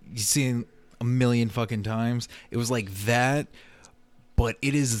know, you see it a million fucking times. It was like that, but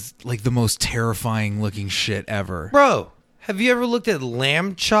it is like the most terrifying looking shit ever. Bro, have you ever looked at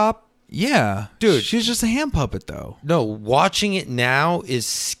Lamb Chop? Yeah, Dude. she's just a hand puppet though. No, watching it now is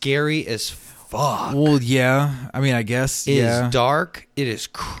scary as fuck. Well, yeah, I mean, I guess It yeah. is dark. It is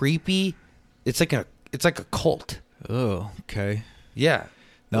creepy. It's like a cult. Oh, okay. Yeah.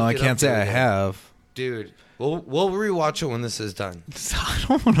 No, Look I it can't up say the I other day. have. Dude, we'll rewatch it when this is done. I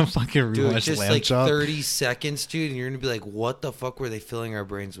don't want to fucking Dude, rewatch just Lamb like Chop. 30 seconds, dude, and you're gonna be like, what the fuck were they filling our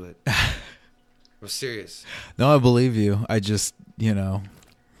brains with? I'm serious. No, I believe you. I just, I don't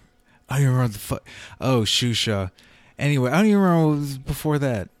even remember the fuck. Oh, Shusha. Anyway, I don't even remember what was before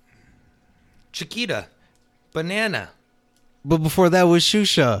that. Chiquita. Banana. But before that was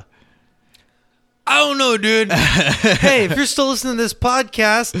Shusha. I don't know, dude. Hey, if you're still listening to this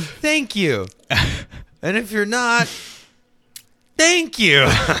podcast, thank you. And if you're not, thank you.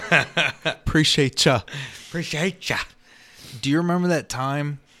 Appreciate ya. Appreciate ya. Do you remember that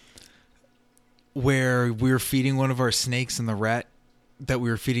time where we were feeding one of our snakes and the rat that we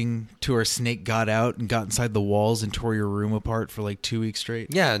were feeding to our snake got out and got inside the walls and tore your room apart for like 2 weeks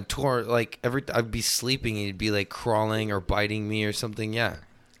straight? Yeah, and tore, like, I'd be sleeping and he'd be like crawling or biting me or something. Yeah.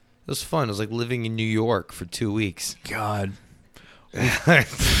 It was fun. It was like living in New York for 2 weeks. God.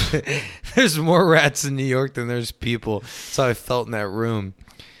 There's more rats in New York than there's people. That's how I felt in that room.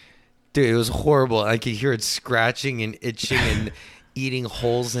 Dude, it was horrible. I could hear it scratching and itching and eating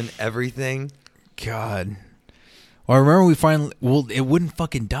holes in everything. God. Well, I remember we finally... Well, it wouldn't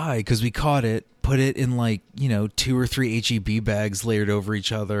fucking die because we caught it, put it in like, 2 or 3 HEB bags layered over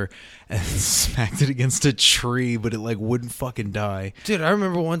each other and smacked it against a tree, but it like wouldn't fucking die. Dude, I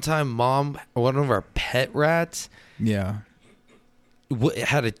remember one time one of our pet rats... Yeah. It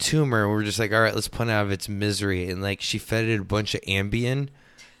had a tumor, and we were just like, all right, let's put it out of its misery. And like, she fed it a bunch of Ambien.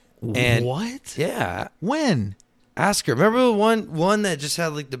 And what? Yeah. When? Ask her. Remember the one that just had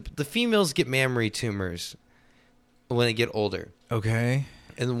like the females get mammary tumors when they get older. Okay.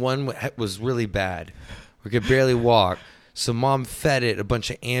 And the one was really bad. We could barely walk. So mom fed it a bunch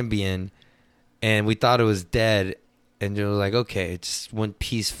of Ambien, and we thought it was dead. And it was like, okay, it just went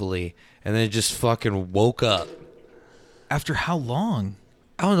peacefully. And then it just fucking woke up. After how long?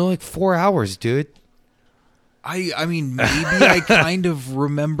 I don't know, like 4 hours, dude. I mean, maybe I kind of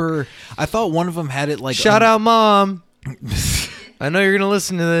remember. I thought one of them had it like... Shout out, Mom. I know you're going to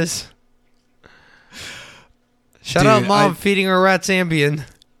listen to this. Shout out, Mom, feeding her rats Ambien.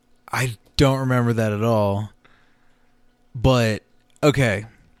 I don't remember that at all. But, okay.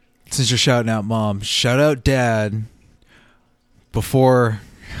 Since you're shouting out Mom, shout out Dad. Before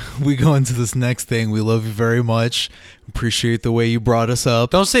we go into this next thing, we love you very much. Appreciate the way you brought us up.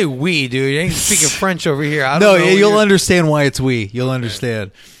 Don't say we, dude. You ain't speaking French over here. I don't No, know you'll understand why it's we. You'll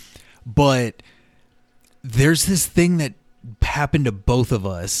understand. But there's this thing that happened to both of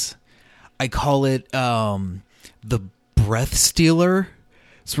us. I call it the breath stealer.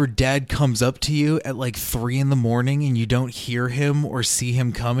 It's where Dad comes up to you at like 3 a.m. and you don't hear him or see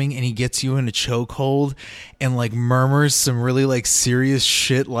him coming, and he gets you in a chokehold and like murmurs some really like serious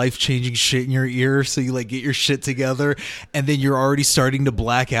shit, life-changing shit in your ear, so you like get your shit together, and then you're already starting to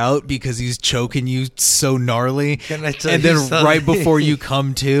black out because he's choking you so gnarly. Can I tell and you then something? right before you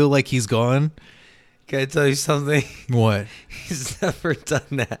come to, like he's gone. Can I tell you something? What? He's never done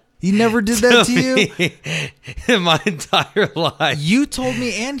that. He never did that to you? Me in my entire life. You told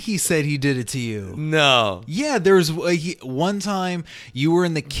me, and he said he did it to you. No. Yeah, there was one time you were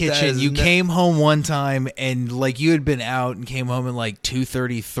in the kitchen. You came home one time, and like you had been out and came home at like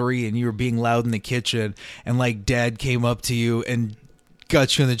 2:33, and you were being loud in the kitchen, and like Dad came up to you and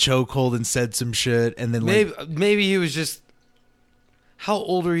got you in the chokehold and said some shit, and then like, maybe he was just. How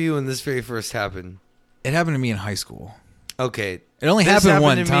old were you when this very first happened? It happened to me in high school. Okay. It only This happened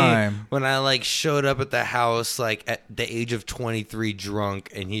one to me time. when I like showed up at the house like at the age of 23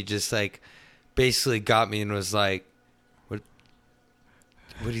 drunk, and he just like basically got me and was like, what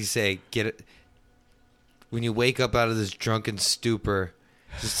did he say? Get it when you wake up out of this drunken stupor.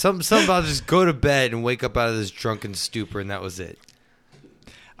 Just something about just go to bed and wake up out of this drunken stupor, and that was it.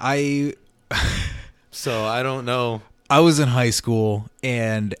 So I don't know. I was in high school,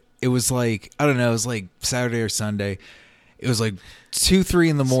 and it was like, I don't know, it was like Saturday or Sunday. It was like 2, 3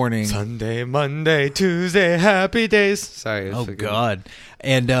 in the morning. Sunday, Monday, Tuesday, happy days. Sorry. Oh, God.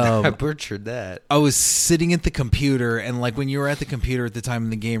 And I butchered that. I was sitting at the computer, and like when you were at the computer at the time in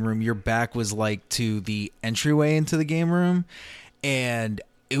the game room, your back was like to the entryway into the game room. And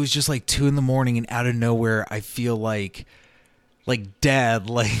it was just like 2 in the morning, and out of nowhere, I feel like Dad,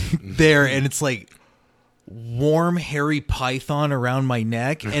 like there, and it's like warm hairy python around my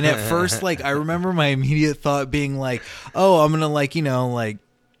neck. And at first, like, I remember my immediate thought being like, oh, I'm gonna like, like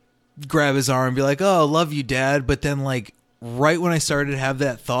grab his arm and be like, oh, love you, Dad. But then like right when I started to have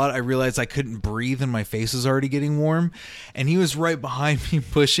that thought, I realized I couldn't breathe and my face was already getting warm, and he was right behind me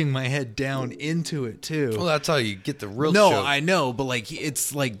pushing my head down into it too. Well, that's how you get the real No, choke. I know, but like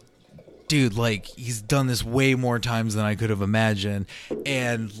it's like, dude, like he's done this way more times than I could have imagined,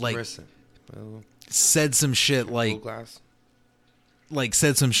 and like said some shit like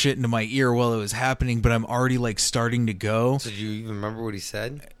said some shit into my ear while it was happening, but I'm already like starting to go. So do you even remember what he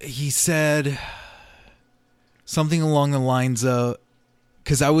said? He said, something along the lines of,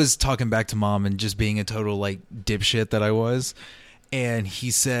 because I was talking back to Mom and just being a total like dipshit that I was, and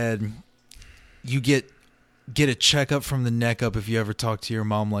he said, "You get a checkup from the neck up if you ever talk to your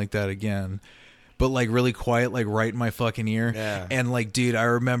mom like that again." But like really quiet, like right in my fucking ear. Yeah. And like, dude, I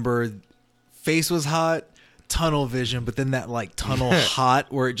remember face was hot, tunnel vision, but then that like tunnel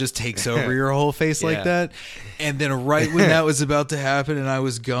hot where it just takes over your whole face like Yeah. that. And then right when that was about to happen and I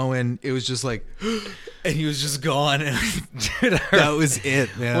was going, it was just like, and he was just gone. And Dude, that was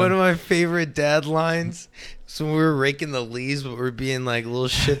it, man. One of my favorite dad lines. So we were raking the leaves, but we're being like little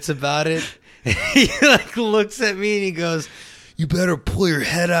shits about it. He like looks at me and he goes, "You better pull your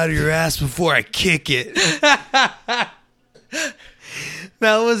head out of your ass before I kick it."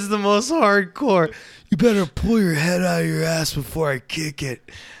 That was the most hardcore. "You better pull your head out of your ass before I kick it."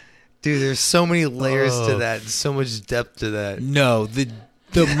 Dude, there's so many layers to that and so much depth to that. No, the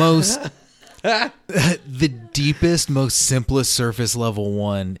most the deepest, most simplest surface level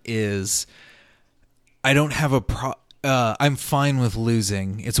one is I don't have a I'm fine with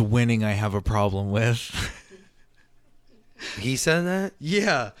losing. It's winning I have a problem with. He said that?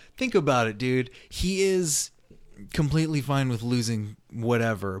 Yeah, think about it, dude. He is completely fine with losing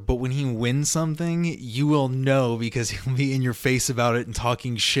whatever, but when he wins something, you will know because he'll be in your face about it and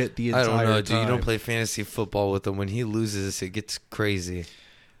talking shit the entire time. I don't know, dude. You don't play fantasy football with him. When he loses, it gets crazy.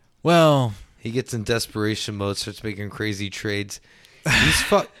 Well, He gets in desperation mode, starts making crazy trades. He's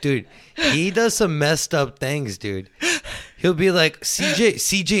dude. He does some messed up things, dude. He'll be like,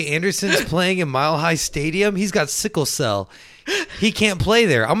 CJ Anderson's playing in Mile High Stadium. He's got sickle cell. He can't play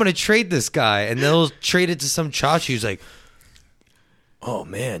there. I'm gonna trade this guy, and they'll trade it to some chachi who's like, "Oh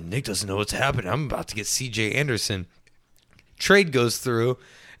man, Nick doesn't know what's happening. I'm about to get CJ Anderson." Trade goes through,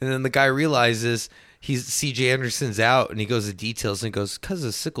 and then the guy realizes CJ Anderson's out, and he goes to details and goes, "'Cause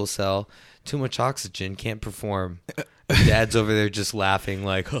of sickle cell, too much oxygen, can't perform." Dad's over there just laughing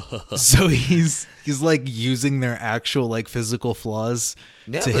like, so he's like using their actual like physical flaws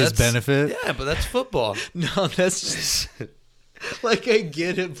Yeah, to but his that's- benefit. Yeah, but that's football. No, that's just like I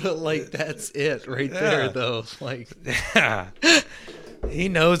get it, but like that's it right there though. Like Yeah. He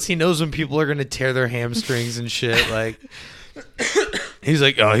knows when people are gonna tear their hamstrings and shit. Like he's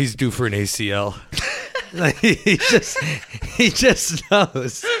like, "Oh, he's due for an ACL." Like he just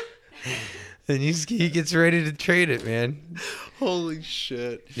knows. And he gets ready to trade it, man. holy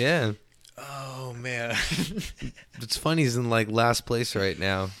shit. Yeah. Oh man. It's funny he's in like last place right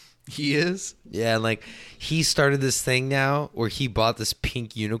now. He is? Yeah, like he started this thing now where he bought this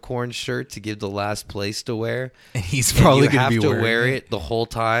pink unicorn shirt to give the last place to wear. And he's And probably you going have to be to wearing wear it the whole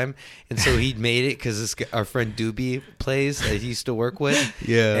time, and so he made it because our friend Doobie plays that he used to work with.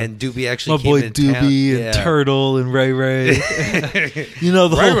 Yeah. and Doobie actually My came boy in Doobie town. and Yeah. Turtle and Ray Ray. You know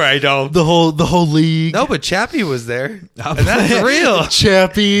the whole the whole league. No, but Chappie was there, and that's real.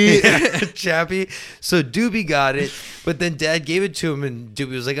 Chappie. Chappie. So Doobie got it, but then Dad gave it to him, and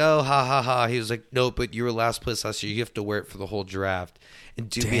Doobie was like, "Oh, ha ha ha." He was like, "No, but you were last place last year. You have to wear it for the whole draft." And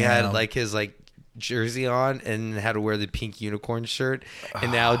Doobie had Damn. like his like jersey on and had to wear the pink unicorn shirt.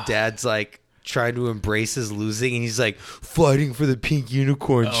 And now Dad's like trying to embrace his losing, and he's like fighting for the pink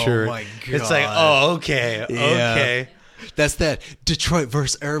unicorn Oh shirt. my It's like, God. oh, okay, Yeah. okay. That's that Detroit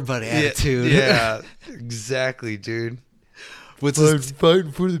versus everybody attitude. Yeah, exactly, dude. What's I'm his,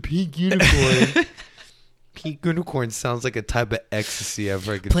 fighting for the pink unicorn. Pink unicorn sounds like a type of ecstasy I've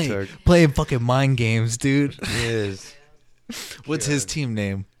ever took. playing fucking mind games, dude. It is. What's his team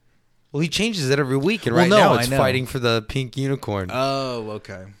name? Well, he changes it every week, and Well, right no, now I it's know. fighting for the pink unicorn. Oh,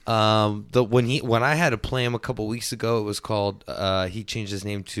 okay. When I had to play him a couple weeks ago, it was called. He changed his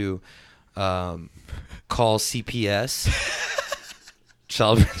name to Call CPS,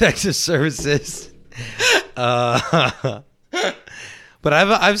 Child Protective Services. But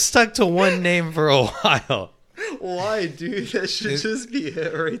I've stuck to one name for a while. Why, dude? That should just be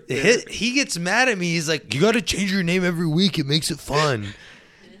it right there. He gets mad at me. He's like, "You got to change your name every week. It makes it fun."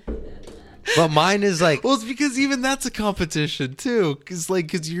 But mine is like, Well, it's because even that's a competition too. Cause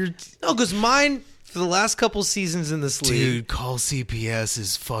you're, no, because mine for the last couple seasons in this league, dude. Call CPS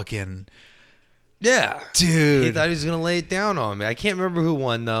is fucking, yeah, dude. he thought he was gonna lay it down on me. I can't remember who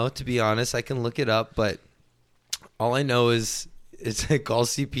won though. To be honest, I can look it up, but all I know is it's like Call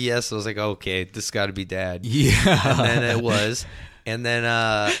CPS. I was like, okay, this got to be Dad. Yeah. And then it was. And then,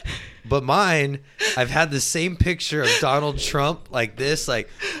 but mine, I've had the same picture of Donald Trump like this, like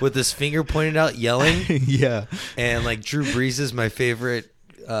with his finger pointed out, yelling. Yeah. And like Drew Brees is my favorite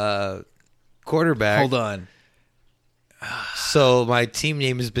quarterback. Hold on. So my team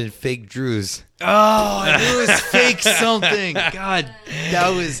name has been Fake Drews. Oh, I knew it was fake something. God,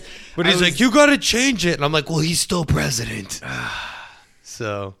 But he's like, you got to change it. And I'm like, well, he's still president.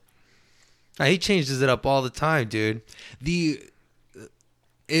 So he changes it up all the time, dude.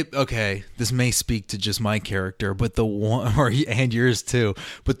 Okay, this may speak to just my character, but the one, and yours too,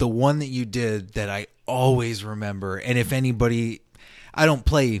 but the one that you did that I always remember, and if anybody, I don't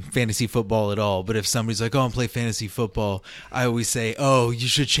play fantasy football at all, but if somebody's like, oh, I'm playing fantasy football, I always say, oh, you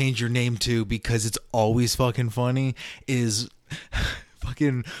should change your name too, because it's always fucking funny, is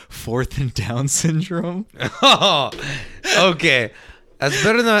fucking 4th and down syndrome. Oh, okay. That's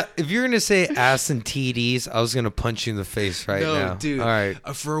better than if you're gonna say ass and TDs. I was gonna punch you in the face right now. No, dude. All right.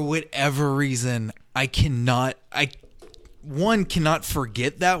 For whatever reason, I cannot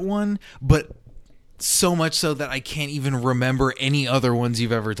forget that one, but so much so that I can't even remember any other ones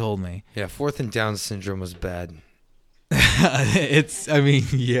you've ever told me. Yeah, 4th and down syndrome was bad.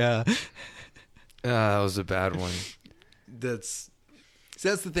 Yeah. That was a bad one. That's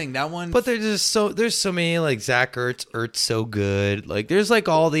the thing. That one, But there's so many like Zach Ertz so good. Like there's like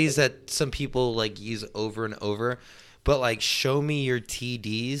all these that some people like use over and over. But like show me your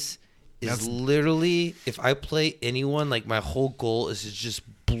TDs is literally, if I play anyone, like my whole goal is to just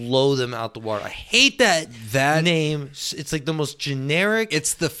blow them out the water. I hate that name. It's like the most generic.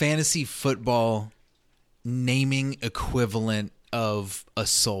 It's the fantasy football naming equivalent of a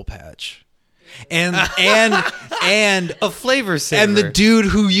soul patch. And a flavor saver. And the dude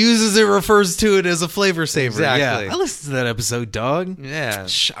who uses it refers to it as a flavor saver. Exactly. Yeah. I listened to that episode, dog. Yeah.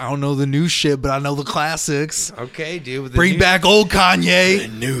 I don't know the new shit, but I know the classics. Okay, dude. Bring back old Kanye. The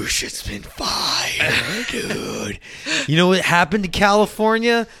new shit's been fire, dude. You know what happened to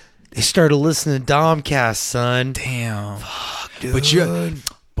California? They started listening to Domcast, son. Damn. Fuck, dude.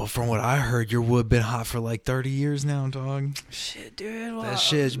 But from what I heard, your wood been hot for like 30 years now, dog. Shit, dude. That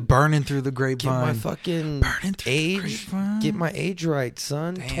shit's burning through the grapevine. Get my fucking age. Get my age right,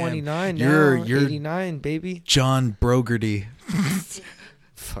 son. Damn. 29 You're now. 89, baby. John Brogerty.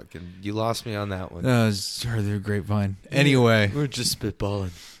 Fucking, you lost me on that one. It's heard through the grapevine. Anyway. We're just spitballing.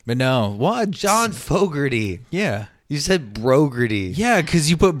 But no. What? John Fogerty. Yeah. You said Brogerty. Yeah, because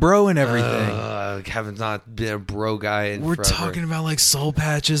you put bro in everything. Haven't not been a bro guy in We're forever. talking about like soul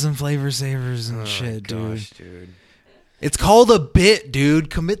patches and flavor savers and shit, Gosh, dude. It's called a bit, dude.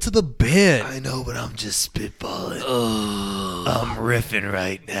 Commit to the bit. I know, but I'm just spitballing. I'm riffing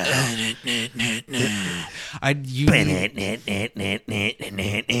right now.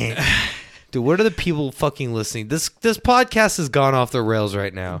 Dude, what are the people fucking listening? This podcast has gone off the rails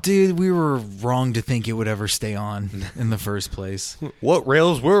right now. Dude, we were wrong to think it would ever stay on in the first place. What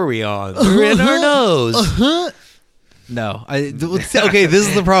rails were we on? We're in our nose. No. Okay, this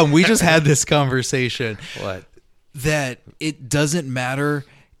is the problem. We just had this conversation. What? That it doesn't matter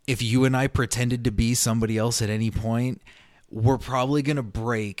if you and I pretended to be somebody else at any point. We're probably going to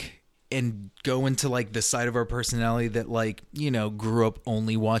break and go into like the side of our personality that like, you know, grew up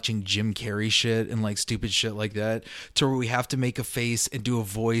only watching Jim Carrey shit and like stupid shit like that, to where we have to make a face and do a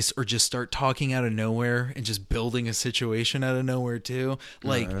voice or just start talking out of nowhere and just building a situation out of nowhere too.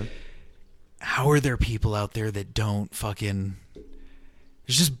 Like, how are there people out there that don't fucking,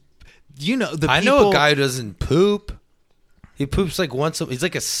 it's just, you know, I know a guy who doesn't poop. He poops like once. He's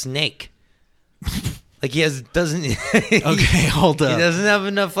like a snake. Like doesn't. Okay, hold up. He doesn't have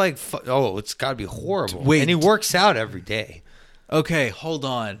enough like. It's got to be horrible. Wait. And he works out every day. Okay, hold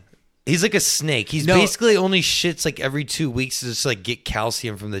on. He's like a snake. He's basically only shits like every 2 weeks to just like get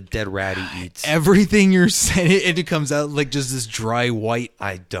calcium from the dead rat he eats. Everything you're saying, it comes out like just this dry white.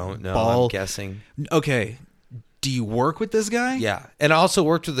 I don't know. Ball. I'm guessing. Okay. Do you work with this guy? Yeah. And I also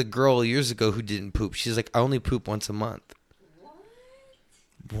worked with a girl years ago who didn't poop. She's like, I only poop once a month.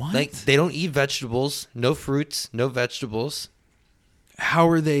 What? Like, they don't eat vegetables, no fruits, no vegetables.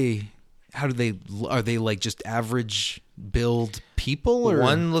 Are they like just average build people? Or?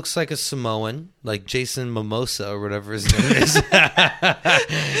 One looks like a Samoan, like Jason Mimosa or whatever his name is.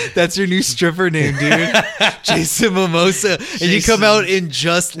 That's your new stripper name, dude. Jason Mimosa. And you come out in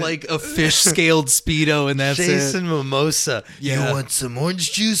just like a fish scaled Speedo and that's Jason Mimosa. Yeah. You want some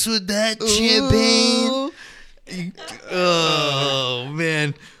orange juice with that champagne? Oh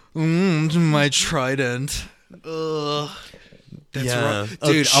man, my trident. That's right,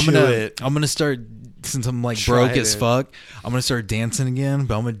 dude. I'm gonna start, since I'm like broke as fuck. I'm gonna start dancing again,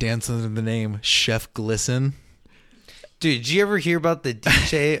 but I'm gonna dance under the name Chef Glisten. Dude, did you ever hear about the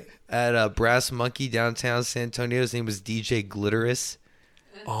DJ at Brass Monkey downtown San Antonio? His name was DJ Glitterous.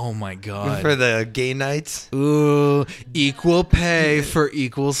 Oh my god! For the gay nights. Ooh, equal pay for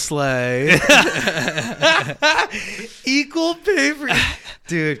equal slay. Equal pay for.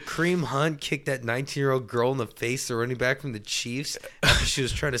 Dude, Kareem Hunt kicked that 19-year-old girl in the face, the running back from the Chiefs, after she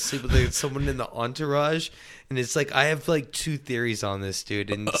was trying to sleep with someone in the entourage. And it's like, I have like two theories on this, dude.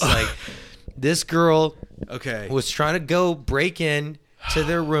 And it's like, this girl was trying to go break in to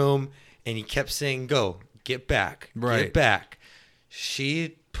their room, and he kept saying, go, get back, get back.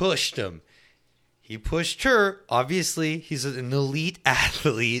 She pushed him. He pushed her. Obviously, he's an elite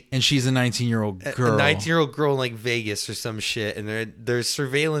athlete. And she's a 19-year-old girl. A 19-year-old girl in like Vegas or some shit. And there's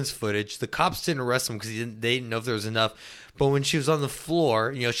surveillance footage. The cops didn't arrest him because they didn't know if there was enough. But when she was on the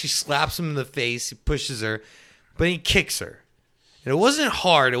floor, she slaps him in the face. He pushes her. But he kicks her. And it wasn't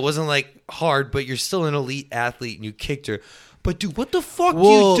hard. It wasn't like hard, but you're still an elite athlete and you kicked her. But dude, what the fuck do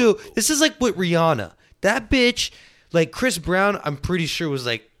you do? This is like with Rihanna. That bitch, like Chris Brown, I'm pretty sure was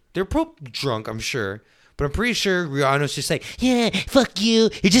like, they're probably drunk, I'm sure. But I'm pretty sure Rihanna's just like, yeah, fuck you.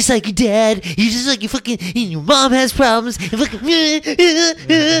 You're just like your dad. You're just like your mom has problems. And fucking,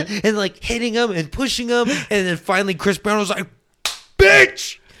 and like hitting him and pushing him. And then finally Chris Brown was like,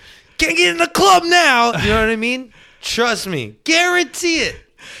 bitch, can't get in the club now. You know what I mean? Trust me. Guarantee it.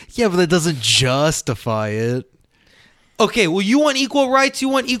 Yeah, but that doesn't justify it. Okay, well, you want equal rights, you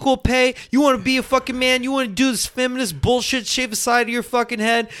want equal pay, you want to be a fucking man, you want to do this feminist bullshit, shave the side of your fucking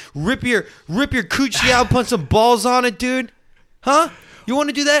head, rip your coochie out, put some balls on it, dude? Huh? You want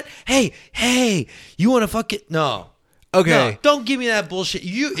to do that? Hey, you want to fucking no. Okay. No, don't give me that bullshit.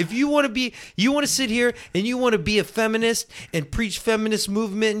 If you want to sit here and you want to be a feminist and preach feminist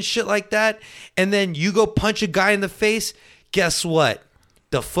movement and shit like that, and then you go punch a guy in the face, guess what?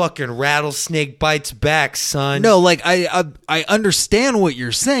 The fucking rattlesnake bites back, son. No, like I understand what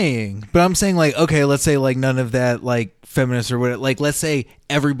you're saying, but I'm saying like, okay, let's say like none of that like feminists or whatever. Like let's say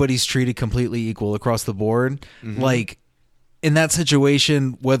everybody's treated completely equal across the board. Mm-hmm. Like in that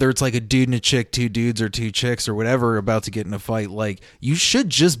situation, whether it's like a dude and a chick, two dudes or two chicks or whatever about to get in a fight, like you should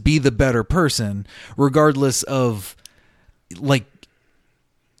just be the better person, regardless of like.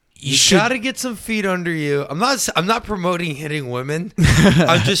 You gotta get some feet under you. I'm not promoting hitting women.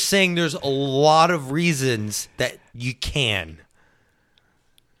 I'm just saying there's a lot of reasons that you can.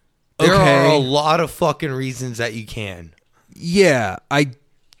 There are a lot of fucking reasons that you can. Yeah,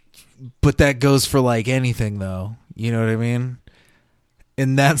 but that goes for like anything though. You know what I mean?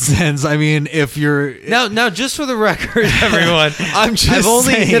 In that sense, I mean, if you're now, just for the record, everyone, I've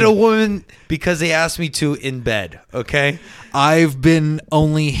only hit a woman because they asked me to in bed. Okay, I've been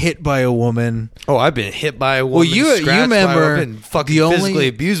only hit by a woman. Oh, I've been hit by a woman. Well, you remember I've been fucking physically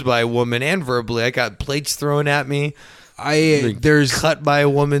abused by a woman and verbally. I got plates thrown at me. There's cut by a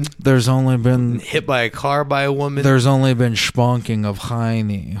woman. There's only been hit by a car by a woman. There's only been spanking of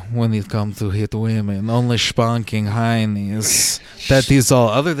Heine when it comes to hit women. Only spanking Heinies. That is all.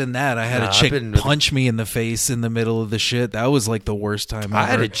 Other than that, I had a chick punch me in the face in the middle of the shit. That was like the worst time ever. I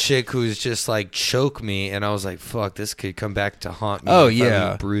had a chick who was just like choke me, and I was like, "Fuck, this could come back to haunt me." Oh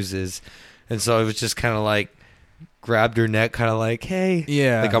yeah, bruises. And so it was just kind of like grabbed her neck, kind of like, "Hey,"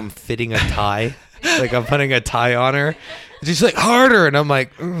 like I'm fitting a tie. Like I'm putting a tie on her. And she's like, harder. And I'm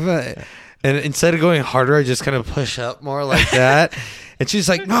like, ugh. And instead of going harder, I just kind of push up more like that. And she's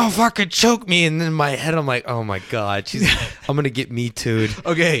like, no, fucking choke me. And in my head, I'm like, oh my God, I'm going to get Me Too'd.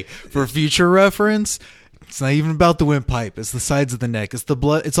 Okay. For future reference, it's not even about the windpipe. It's the sides of the neck. It's the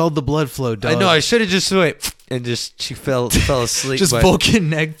blood. It's all the blood flow, dog. I know. I should have just went and she fell asleep. Just Vulcan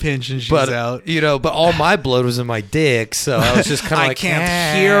neck pinch and she's out. But all my blood was in my dick, so I was just kind of like, I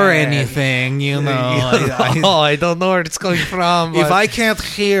can't hear anything, you know. I don't know where it's coming from. If I can't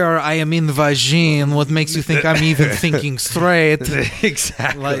hear, I am in vagine. What makes you think I'm even thinking straight?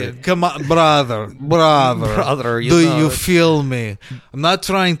 Exactly. Like, come on, brother. Do you feel me? I'm not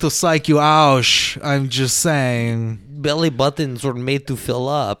trying to psych you out. I'm just saying. Belly buttons were made to fill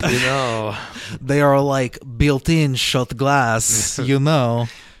up, you know. They are like built-in shot glass, you know.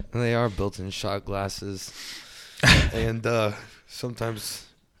 They are built-in shot glasses. And sometimes,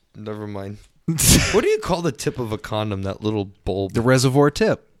 never mind. What do you call the tip of a condom, that little bulb? The reservoir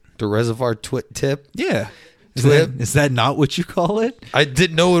tip. The reservoir tip? Yeah. Is that not what you call it? I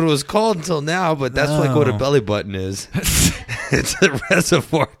didn't know what it was called until now, but that's like what a belly button is. It's a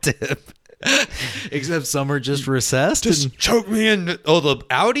reservoir tip. Except some are just recessed. Just choke me in. Oh, the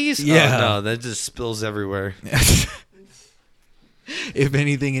outies? Yeah. Oh, no, that just spills everywhere. If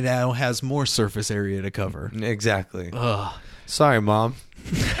anything, it now has more surface area to cover. Exactly. Ugh. Sorry, Mom.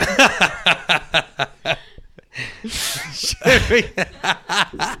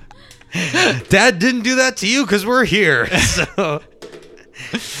 Dad didn't do that to you because we're here. So.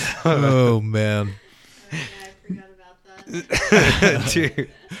 Oh, man. I forgot about that. Dude.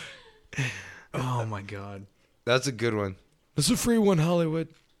 Oh my God, that's a good one. It's a free one, Hollywood.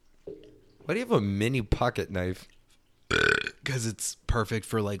 Why do you have a mini pocket knife? Because it's perfect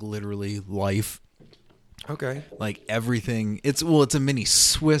for like literally life. Okay. Like everything. It's a mini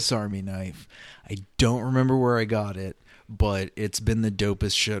Swiss Army knife. I don't remember where I got it, but it's been the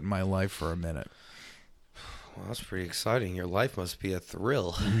dopest shit in my life for a minute. Well, that's pretty exciting. Your life must be a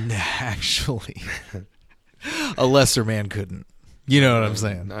thrill. Actually, a lesser man couldn't. You know what I'm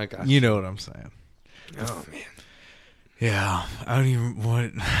saying? I got you know what I'm saying. Oh, man. Yeah, I don't even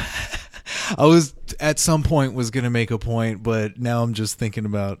want. I was at some point was gonna make a point, but now I'm just thinking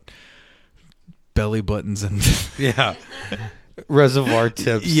about belly buttons and Yeah. Reservoir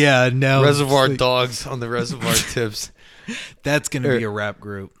tips. yeah. Now Reservoir like, dogs on the reservoir tips. that's gonna be a rap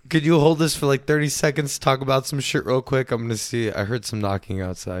group. Could you hold this for like 30 seconds? Talk about some shit real quick. I'm going to see. I heard some knocking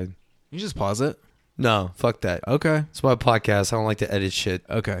outside. You just pause it. No, fuck that. Okay. It's my podcast. I don't like to edit shit.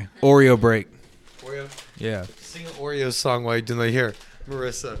 Okay. Oreo break. Oreo? Yeah. Sing an Oreo song while you're doing that. Here,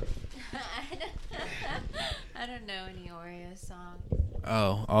 Marissa. I don't know any Oreo songs.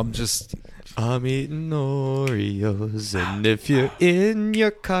 Oh, I'm eating Oreos, and if you're in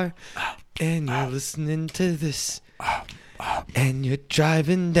your car and you're listening to this, and you're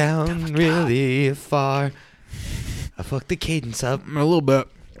driving down really far, I fucked the cadence up. a little bit.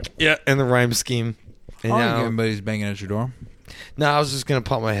 Yeah, and the rhyme scheme. And I don't now, think anybody's banging at your door. no, I was just gonna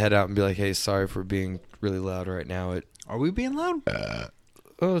pop my head out and be like, "Hey, sorry for being really loud right now." Are we being loud?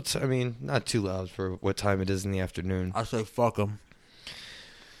 Oh, it's, I mean, not too loud for what time it is in the afternoon. I say fuck them.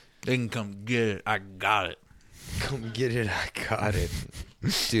 They can come get it. I got it. Come get it, I got it,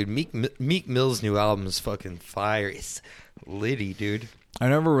 dude. Meek Mill's new album is fucking fire. It's litty, dude. I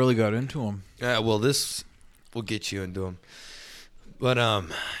never really got into them. Well, this will get you into them. But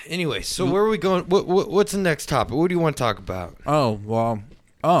anyway, so where are we going? What's the next topic? What do you want to talk about? Oh, well.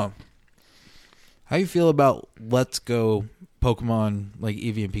 Oh. How you feel about Let's Go Pokemon like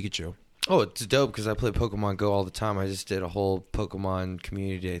Eevee and Pikachu? Oh, it's dope because I play Pokemon Go all the time. I just did a whole Pokemon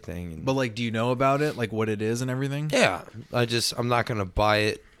Community Day thing. And But like, do you know about it? Like what it is and everything? yeah, I'm not gonna buy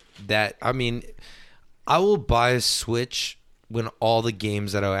it. I mean, I will buy a Switch when all the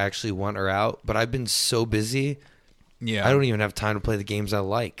games that I actually want are out. But I've been so busy, Yeah. I don't even have time to play the games I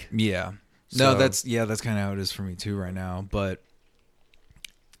like. Yeah. So- No, that's kind of how it is for me too right now. But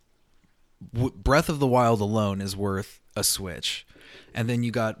Breath of the Wild alone is worth a Switch. And then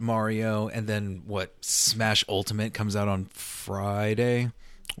you got Mario, and then Smash Ultimate comes out on Friday.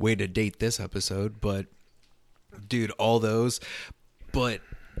 Way to date this episode, but dude, all those. But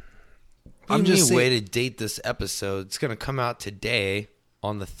I'm just way to date this episode. It's gonna come out today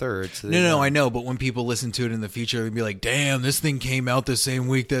on the 3rd. So No, I know, but when people listen to it in the future, they'll be like, damn, this thing came out the same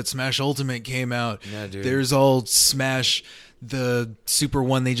week that Smash Ultimate came out. Yeah, dude. There's all Smash, the super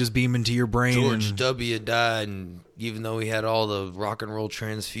one they just beam into your brain. George and- W. died, and even though he had all the rock and roll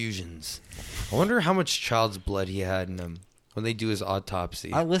transfusions, I wonder how much child's blood he had in him when they do his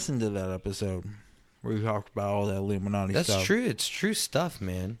autopsy. I listened to that episode where we talked about all that Illuminati stuff. That's true. It's true stuff,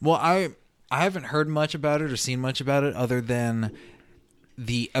 man. Well, I haven't heard much about it or seen much about it other than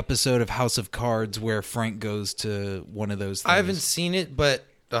the episode of House of Cards where Frank goes to one of those things. I haven't seen it, but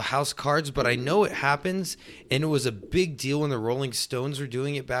the House Cards, but I know it happens, and it was a big deal when the Rolling Stones were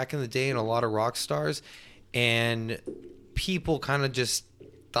doing it back in the day, and a lot of rock stars, and people kind of just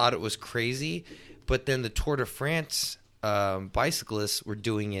thought it was crazy. But then the Tour de France bicyclists were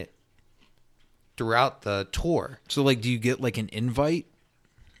doing it throughout the tour. So, like, do you get, like, an invite?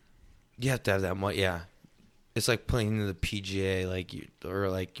 You have to have that much, yeah. It's like playing in the PGA,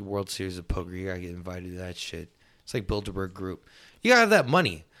 or World Series of Poker. You gotta get invited to that shit. It's like Bilderberg Group. You gotta have that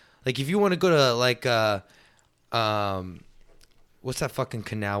money. Like if you want to go to what's that fucking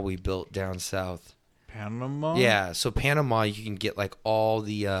canal we built down south? Panama? Yeah, so Panama, you can get like all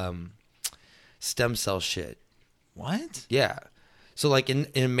the stem cell shit. What? Yeah. So like in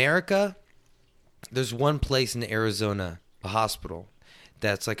America, there's one place in Arizona, a hospital,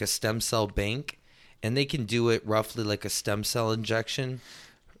 that's like a stem cell bank, and they can do it roughly like a stem cell injection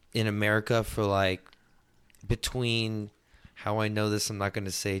in America for like between, how I know this, I'm not going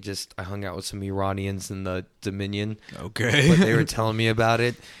to say, just I hung out with some Iranians in the Dominion. Okay. But they were telling me about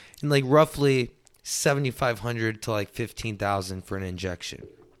it. And like roughly 7,500 to like 15,000 for an injection.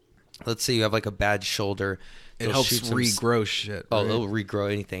 Let's say you have like a bad shoulder. It they'll helps shoot some regrow shit. Oh, right? they'll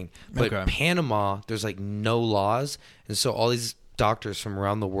regrow anything. But Okay. Panama, there's like no laws. And so all these doctors from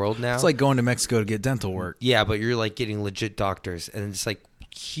around the world now. It's like going to Mexico to get dental work. Yeah, but you're like getting legit doctors. And it's like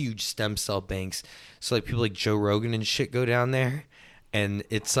huge stem cell banks. So like people like Joe Rogan and shit go down there. And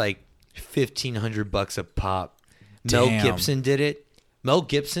it's like $1,500 a pop. Mel Damn. Gibson did it. Mel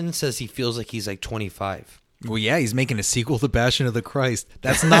Gibson says he feels like he's like 25. Well, yeah, he's making a sequel to Passion of the Christ.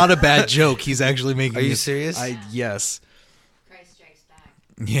 That's not a bad joke. He's actually making. Are you serious? Yes. Christ Strikes Back.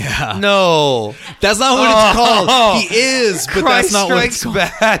 Yeah. No. That's not what it's called. He is, but Christ that's not what it's Strikes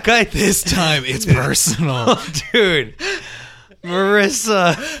called. Back. This time it's personal. Dude.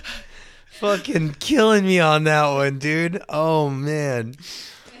 Marissa. Fucking killing me on that one, dude. Oh, man.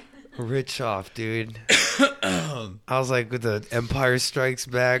 Rich off, dude. I was like, with the Empire Strikes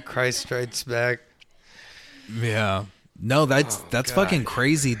Back, Christ Strikes Back. Yeah. No, that's God. fucking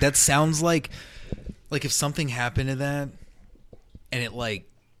crazy. That sounds like if something happened to that and it like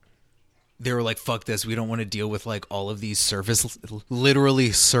they were like, fuck this, we don't want to deal with like all of these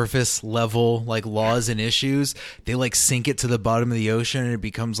literally surface level like laws and issues. They like sink it to the bottom of the ocean and it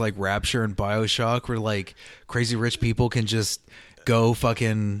becomes like Rapture and BioShock where like crazy rich people can just go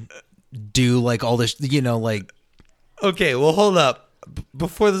fucking do like all this, like. Okay, well, hold up.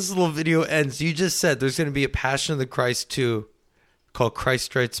 Before this little video ends, you just said there's going to be a Passion of the Christ 2 called Christ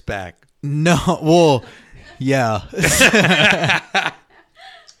Strikes Back. No, well, yeah.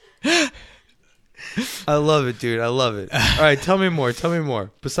 I love it, dude. I love it. All right, tell me more. Tell me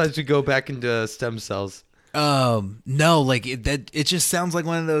more. Besides, we go back into stem cells. No, like it just sounds like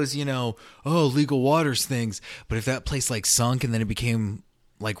one of those, legal waters things. But if that place like sunk and then it became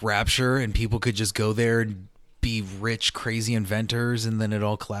like Rapture and people could just go there and be rich, crazy inventors, and then it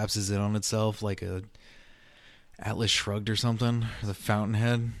all collapses in on itself like a Atlas Shrugged or something, or the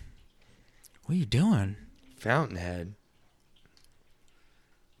Fountainhead. What are you doing? Fountainhead.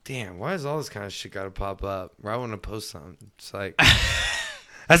 Damn, why does all this kind of shit got to pop up? Right when I post something, it's like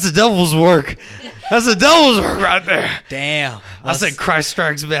that's the devil's work. That's the devil's work right there. Damn. I said Christ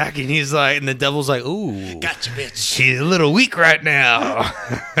Strikes Back, and he's like, and the devil's like, ooh, Gotcha, bitch. she's a little weak right now.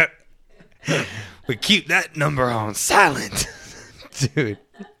 We keep that number on silent, dude.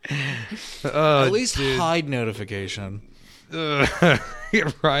 At least hide notification.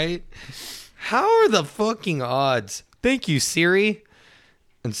 You're right. How are the fucking odds? Thank you, Siri.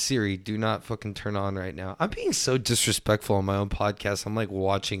 And Siri, do not fucking turn on right now. I'm being so disrespectful on my own podcast. I'm like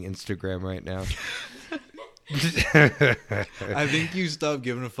watching Instagram right now. I think you stopped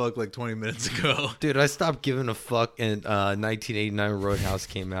giving a fuck like 20 minutes ago. Dude, I stopped giving a fuck and 1989 Roadhouse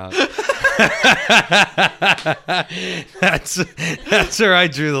came out. That's where I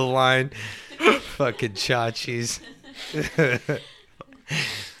drew the line. Fucking Chachis.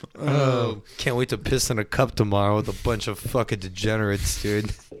 Oh, can't wait to piss in a cup tomorrow with a bunch of fucking degenerates,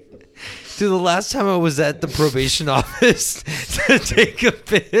 dude. Dude, the last time I was at the probation office to take a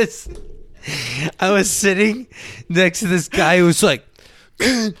piss, I was sitting next to this guy who was like,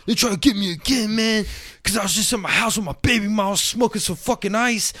 man, they try to get me again, man, because I was just at my house with my baby mom smoking some fucking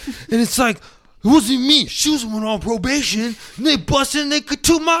ice, and it's like, it wasn't me. She was the one on probation, and they busted and they could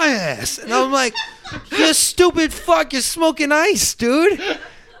to my ass. And I'm like, you stupid fuck, you're smoking ice, dude.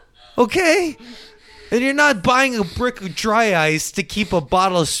 Okay? And you're not buying a brick of dry ice to keep a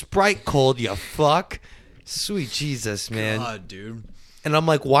bottle of Sprite cold, you fuck. Sweet Jesus, man. God, dude. And I'm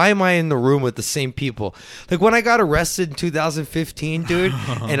like, why am I in the room with the same people? Like when I got arrested in 2015, dude,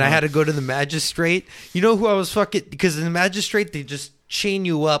 and I had to go to the magistrate, you know who I was fucking, because in the magistrate, they just chain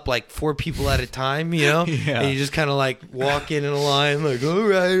you up like 4 people at a time, Yeah. And you just kind of like walk in a line like, all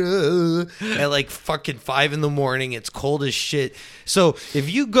right, at like fucking 5 a.m. It's cold as shit. So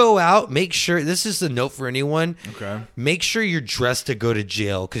if you go out, make sure, this is a note for anyone. Okay. Make sure you're dressed to go to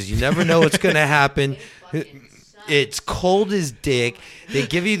jail because you never know what's going to happen. It's cold as dick. They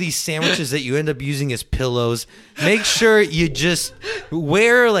give you these sandwiches that you end up using as pillows. Make sure you just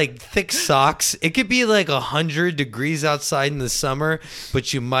wear like thick socks. It could be like 100 degrees outside in the summer,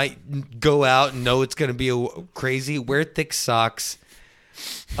 but you might go out and know it's going to be crazy. Wear thick socks.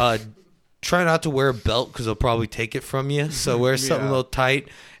 Try not to wear a belt because they'll probably take it from you. So wear something a little tight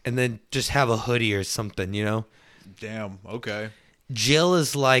and then just have a hoodie or something, Damn. Okay. Jail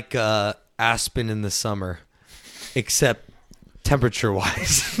is like Aspen in the summer. Except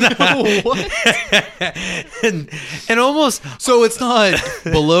temperature-wise. and almost... So it's not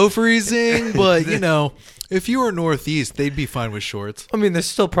below freezing, but, if you were northeast, they'd be fine with shorts. I mean, there's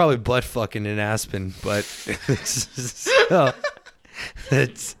still probably butt fucking in Aspen, but...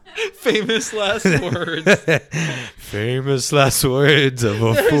 it's Famous last words. Famous last words of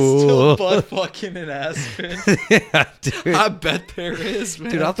a There's fool. still butt fucking in Aspen. Yeah, dude. I bet there is,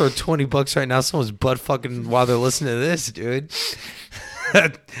 man. Dude, I'll throw $20 right now. Someone's butt fucking while they're listening to this, dude.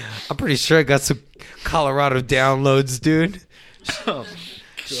 I'm pretty sure I got some Colorado downloads, dude. Oh,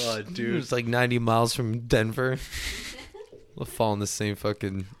 God, dude. It's like 90 miles from Denver. We'll fall in the same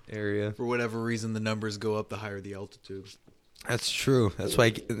fucking area. For whatever reason, the numbers go up the higher the altitude. That's true. That's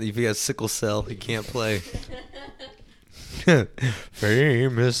why if you got sickle cell, you can't play.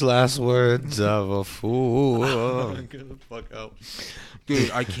 Famous last words of a fool. Get the fuck out.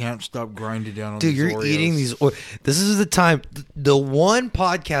 Dude, I can't stop grinding down on Dude, these you're Oreos. eating these. This is the time. The one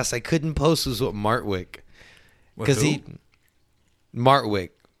podcast I couldn't post was with Martwick. With Because who?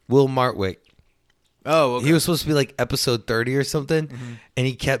 Will Martwick. Oh, okay. He was supposed to be like episode 30 or something. And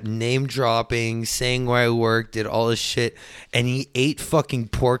he kept name dropping, saying where I worked, did all this shit. And he ate fucking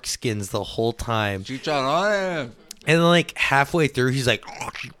pork skins the whole time. And then like halfway through, he's like,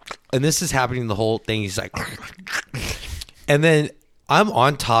 and this is happening the whole thing. He's like, and then I'm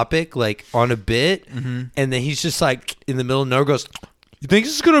on topic, like on a bit. And then he's just like in the middle of nowhere goes, you think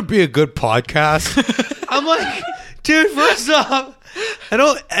this is going to be a good podcast? I'm like, dude, first off, I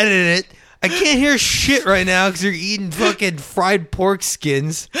don't edit it. I can't hear shit right now because you're eating fucking fried pork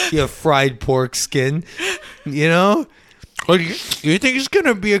skins. You fried pork skin, you know? Like, you think it's going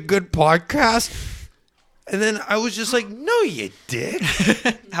to be a good podcast? And then I was just like, no, you dick.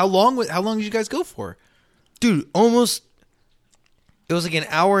 How long did you guys go for? Dude, almost. It was like an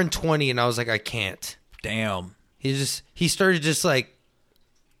hour and 20, and I was like, I can't. Damn. He started just like,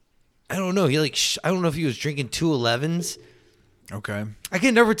 I don't know. I don't know if he was drinking 211s. Okay. I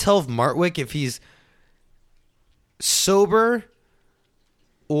can never tell if Martwick, if he's sober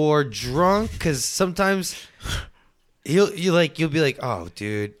or drunk, because sometimes you'll be like, oh,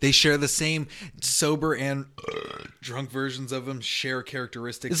 dude. They share the same sober and drunk versions of them, share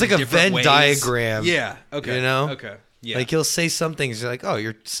characteristics. It's like in a different Venn ways. diagram. Yeah. Okay. You know? Okay. Yeah. Like he'll say some things, you're like, oh,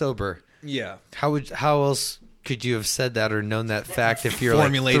 you're sober. yeah. How else could you have said that or known that fact if you're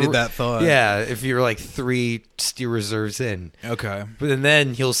Formulated like that thought. Yeah, if you're like 3 steel reserves in. Okay. But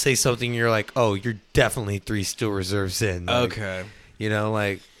then he'll say something and you're like, oh, you're definitely 3 steel reserves in. Like, Okay. You know,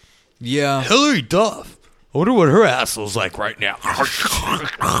 like Yeah. Hillary Duff. I wonder what her asshole's like right now.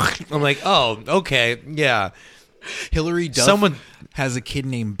 I'm like, oh, okay, yeah. Hillary Duff Someone- has a kid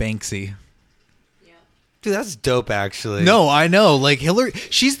named Banksy. Yeah. Dude, that's dope, actually. No, I know. Like Hillary,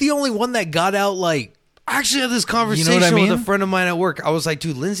 she's the only one that got out. Like, I actually had this conversation You know what I mean? with a friend of mine at work. I was like,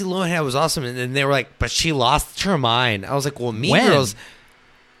 dude, Lindsay Lohan was awesome. And then they were like, but she lost her mind. I was like, well, Mean When? Girls,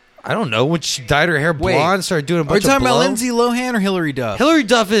 I don't know. When she dyed her hair Wait. blonde, started doing a are you bunch of talking about blow. Lindsay Lohan or Hillary Duff? Hillary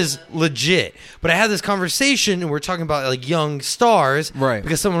Duff is legit. But I had this conversation, and we're talking about like young stars. Right.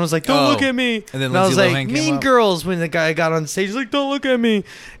 Because someone was like, don't Oh. look at me. And then I was Lindsay like, Lohan came Mean up. Girls, when the guy got on stage, he's like, don't look at me.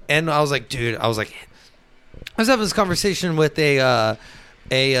 And I was like, dude, I was having this conversation with a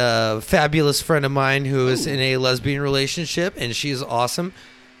fabulous friend of mine who is in a lesbian relationship, and she's awesome.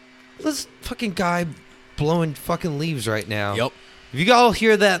 This fucking guy blowing fucking leaves right now. Yep. If you all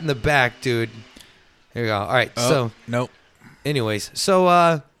hear that in the back, dude, here you go. All right, so nope. anyways, so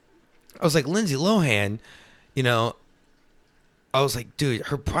I was like, Lindsay Lohan, you know, I was like, dude,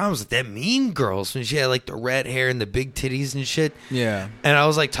 her problem was with that Mean Girls when she had like the red hair and the big titties and shit. Yeah. And I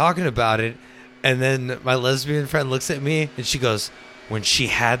was like talking about it, and then my lesbian friend looks at me and she goes, when she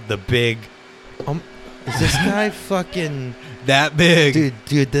had the big, is this guy fucking That big.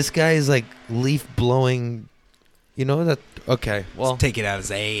 dude, this guy is like leaf blowing, you know that? Okay, well, Take it out his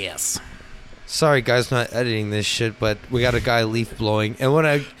ass. sorry guys, not editing this shit, but we got a guy leaf blowing, and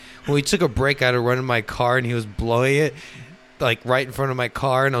when we took a break, I had to run in my car, and he was blowing it like right in front of my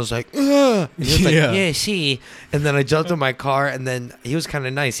car, and I was like, ugh. And he was like, Yeah. yeah, see. And then I jumped in my car, and then he was kind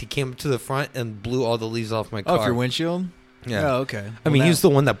of nice. He came up to the front and blew all the leaves off my car. Off your windshield? Yeah. Oh, okay. I mean, he was the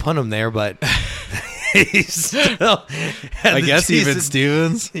one that put him there, but he still had I the guess even decent-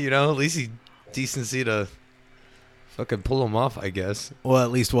 Stevens. you know, at least he decency to fucking pull him off, I guess. Well,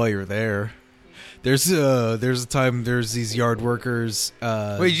 at least while you're there. There's a time there's these yard workers.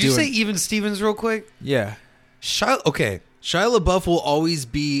 Wait, did you say Even Stevens real quick? Yeah? Okay. Shia LaBeouf will always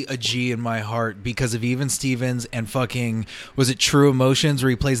be a G in my heart because of Even Stevens and fucking, was it True Emotions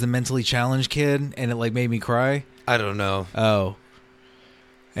where he plays the mentally challenged kid and it like made me cry? I don't know. Oh.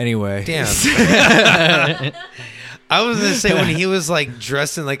 Anyway. Damn. I was gonna say when he was like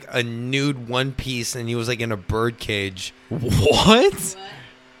dressed in like a nude one piece and he was like in a bird cage. What?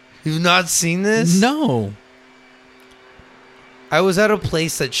 You've not seen this? No. I was at a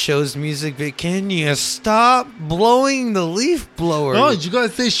place that shows music. But can you stop blowing the leaf blower? you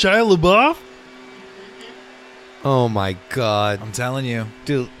guys say Shia LaBeouf? Oh my god, I'm telling you.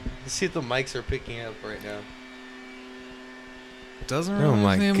 dude! Let's see if the mics are picking up right now. Doesn't Oh really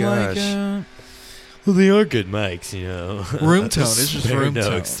my seem gosh. like Well, they are good mics, you know. Room tone. It's just Spare room no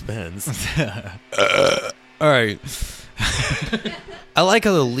tone. expense. All right. I like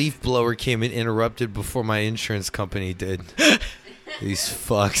how the leaf blower came in interrupted before my insurance company did. These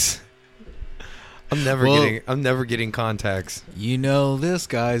fucks. I'm never getting contacts. You know this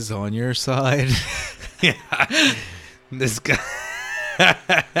guy's on your side. Yeah. This guy.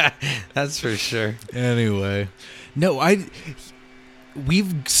 That's for sure. Anyway. No,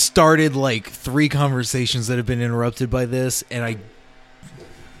 we've started like 3 conversations that have been interrupted by this, and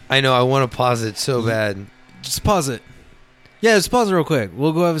I know, I want to pause it so bad. just pause it. Yeah, just pause it real quick.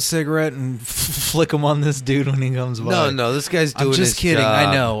 We'll go have a cigarette and flick him on this dude when he comes by. No, this guy's doing I'm just his kidding. job.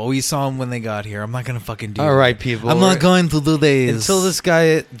 I know. We saw him when they got here. I'm not going to fucking do All it. right, people. I'm not going to do this.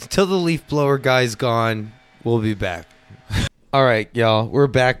 Until the leaf blower guy's gone, we'll be back. All right, y'all. We're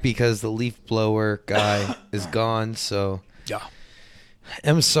back because the leaf blower guy is gone, so... Yeah.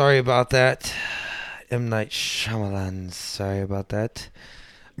 I'm sorry about that. M. Night Shyamalan, sorry about that.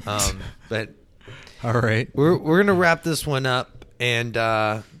 But... All right. We're gonna wrap this one up, and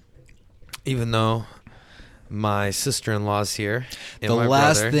even though my sister-in-law's here, and The my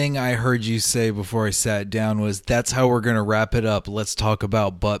last brother, thing I heard you say before I sat down was, "That's how we're gonna wrap it up. Let's talk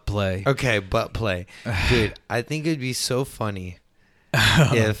about butt play." okay, butt play, dude. I think it'd be so funny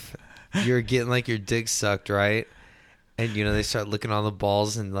if you're getting like your dick sucked, right? And they start licking on the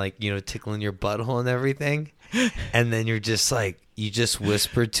balls and like tickling your butthole and everything, and then you're just like. You just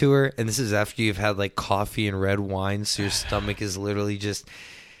whisper to her, and this is after you've had like coffee and red wine, so your stomach is literally just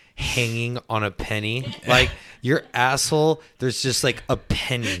hanging on a penny. Like your asshole, there's just like a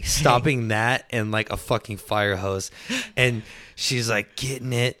penny stopping that and like a fucking fire hose. And she's like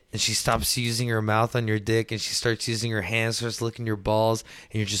getting it, and she stops using her mouth on your dick, and she starts using her hands, starts licking your balls,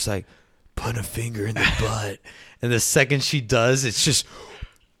 and you're just like, put a finger in the butt. And the second she does, it's just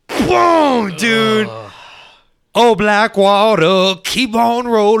boom, dude. Oh, Blackwater, keep on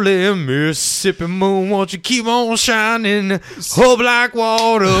rolling, Mississippi moon, won't you keep on shining? Oh,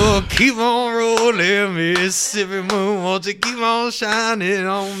 Blackwater, keep on rolling, Mississippi moon, won't you keep on shining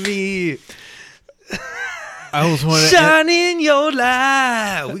on me? I was wondering. Shining your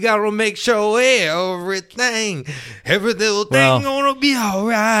light. We gotta make sure every little thing gonna be all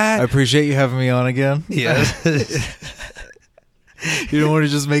right. I appreciate you having me on again. Yes. You don't want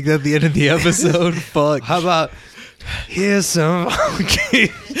to just make that the end of the episode? Fuck. How about here's some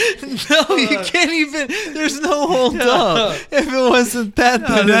No, you can't even. There's no hold up. If it wasn't that,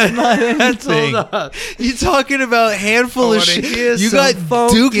 then it's not that's anything. hold up. You talking about handful I of wanna shit. hear You some got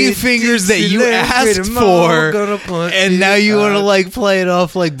funky dookie fingers that you Dixieland asked pretty mama for, gonna punch and you now you want to out. like play it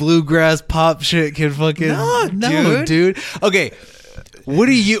off like bluegrass pop shit can fucking. No, dude. Okay, what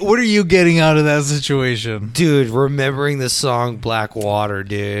are you getting out of that situation? Dude, remembering the song Blackwater,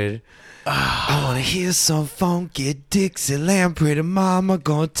 dude. I want to hear some funky Dixieland, pretty mama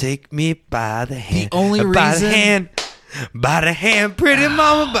gonna take me by the hand. The only by reason- by the hand, pretty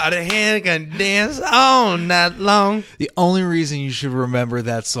mama by the hand, gonna dance all night long. The only reason you should remember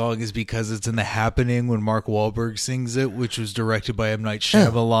that song is because it's in The Happening when Mark Wahlberg sings it, which was directed by M. Night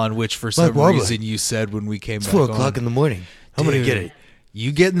Shyamalan, which for some Wahlberg. reason you said when we came It's back 4 on. o'clock in the morning. I'm gonna get it.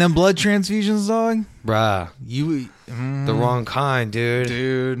 You getting them blood transfusions, dog? Bruh, You, the wrong kind, dude.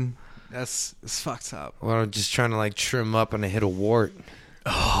 dude. That's fucked up. Well, I'm just trying to like trim up and I hit a wart.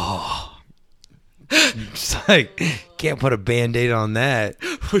 Oh. It's like, can't put a Band-Aid on that.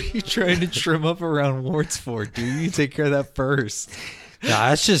 What are you trying to trim up around warts for, dude? You take care of that first. Nah,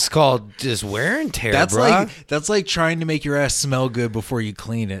 that's just called just wear and tear, That's bruh. that's like trying to make your ass smell good before you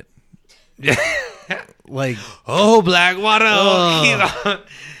clean it. Like, Oh, Blackwater.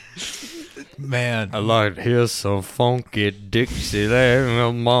 man. I like to hear some funky Dixieland.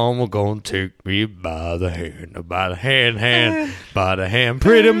 My mama gonna take me by the hand, by the hand, by the hand.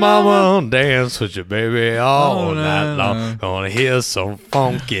 Pretty mama dance with your baby all night long. Gonna hear some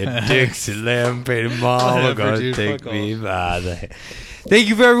funky Dixieland. Pretty mama Whatever, gonna dude, take fuck me by the hand. Thank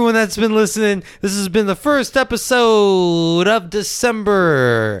you for everyone that's been listening. This has been the first episode of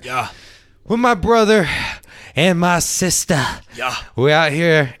December. Yeah. With my brother and my sister. Yeah. We're out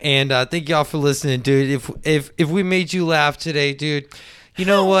here, and thank y'all for listening, dude. If we made you laugh today, dude, you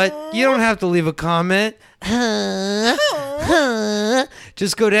know what? You don't have to leave a comment.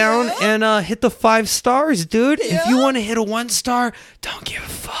 Just go down and hit the 5 stars, dude. If you want to hit a 1 star, don't give a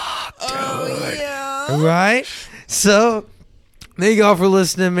fuck, dude. All right? So, thank y'all for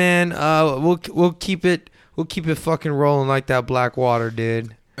listening, man. We'll keep it fucking rolling like that Blackwater,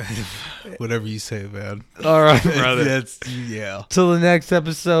 dude. Whatever you say, man. All right, brother. That's, yeah. Till the next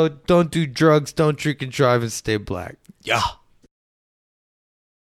episode, don't do drugs, don't drink and drive, and stay black. Yeah.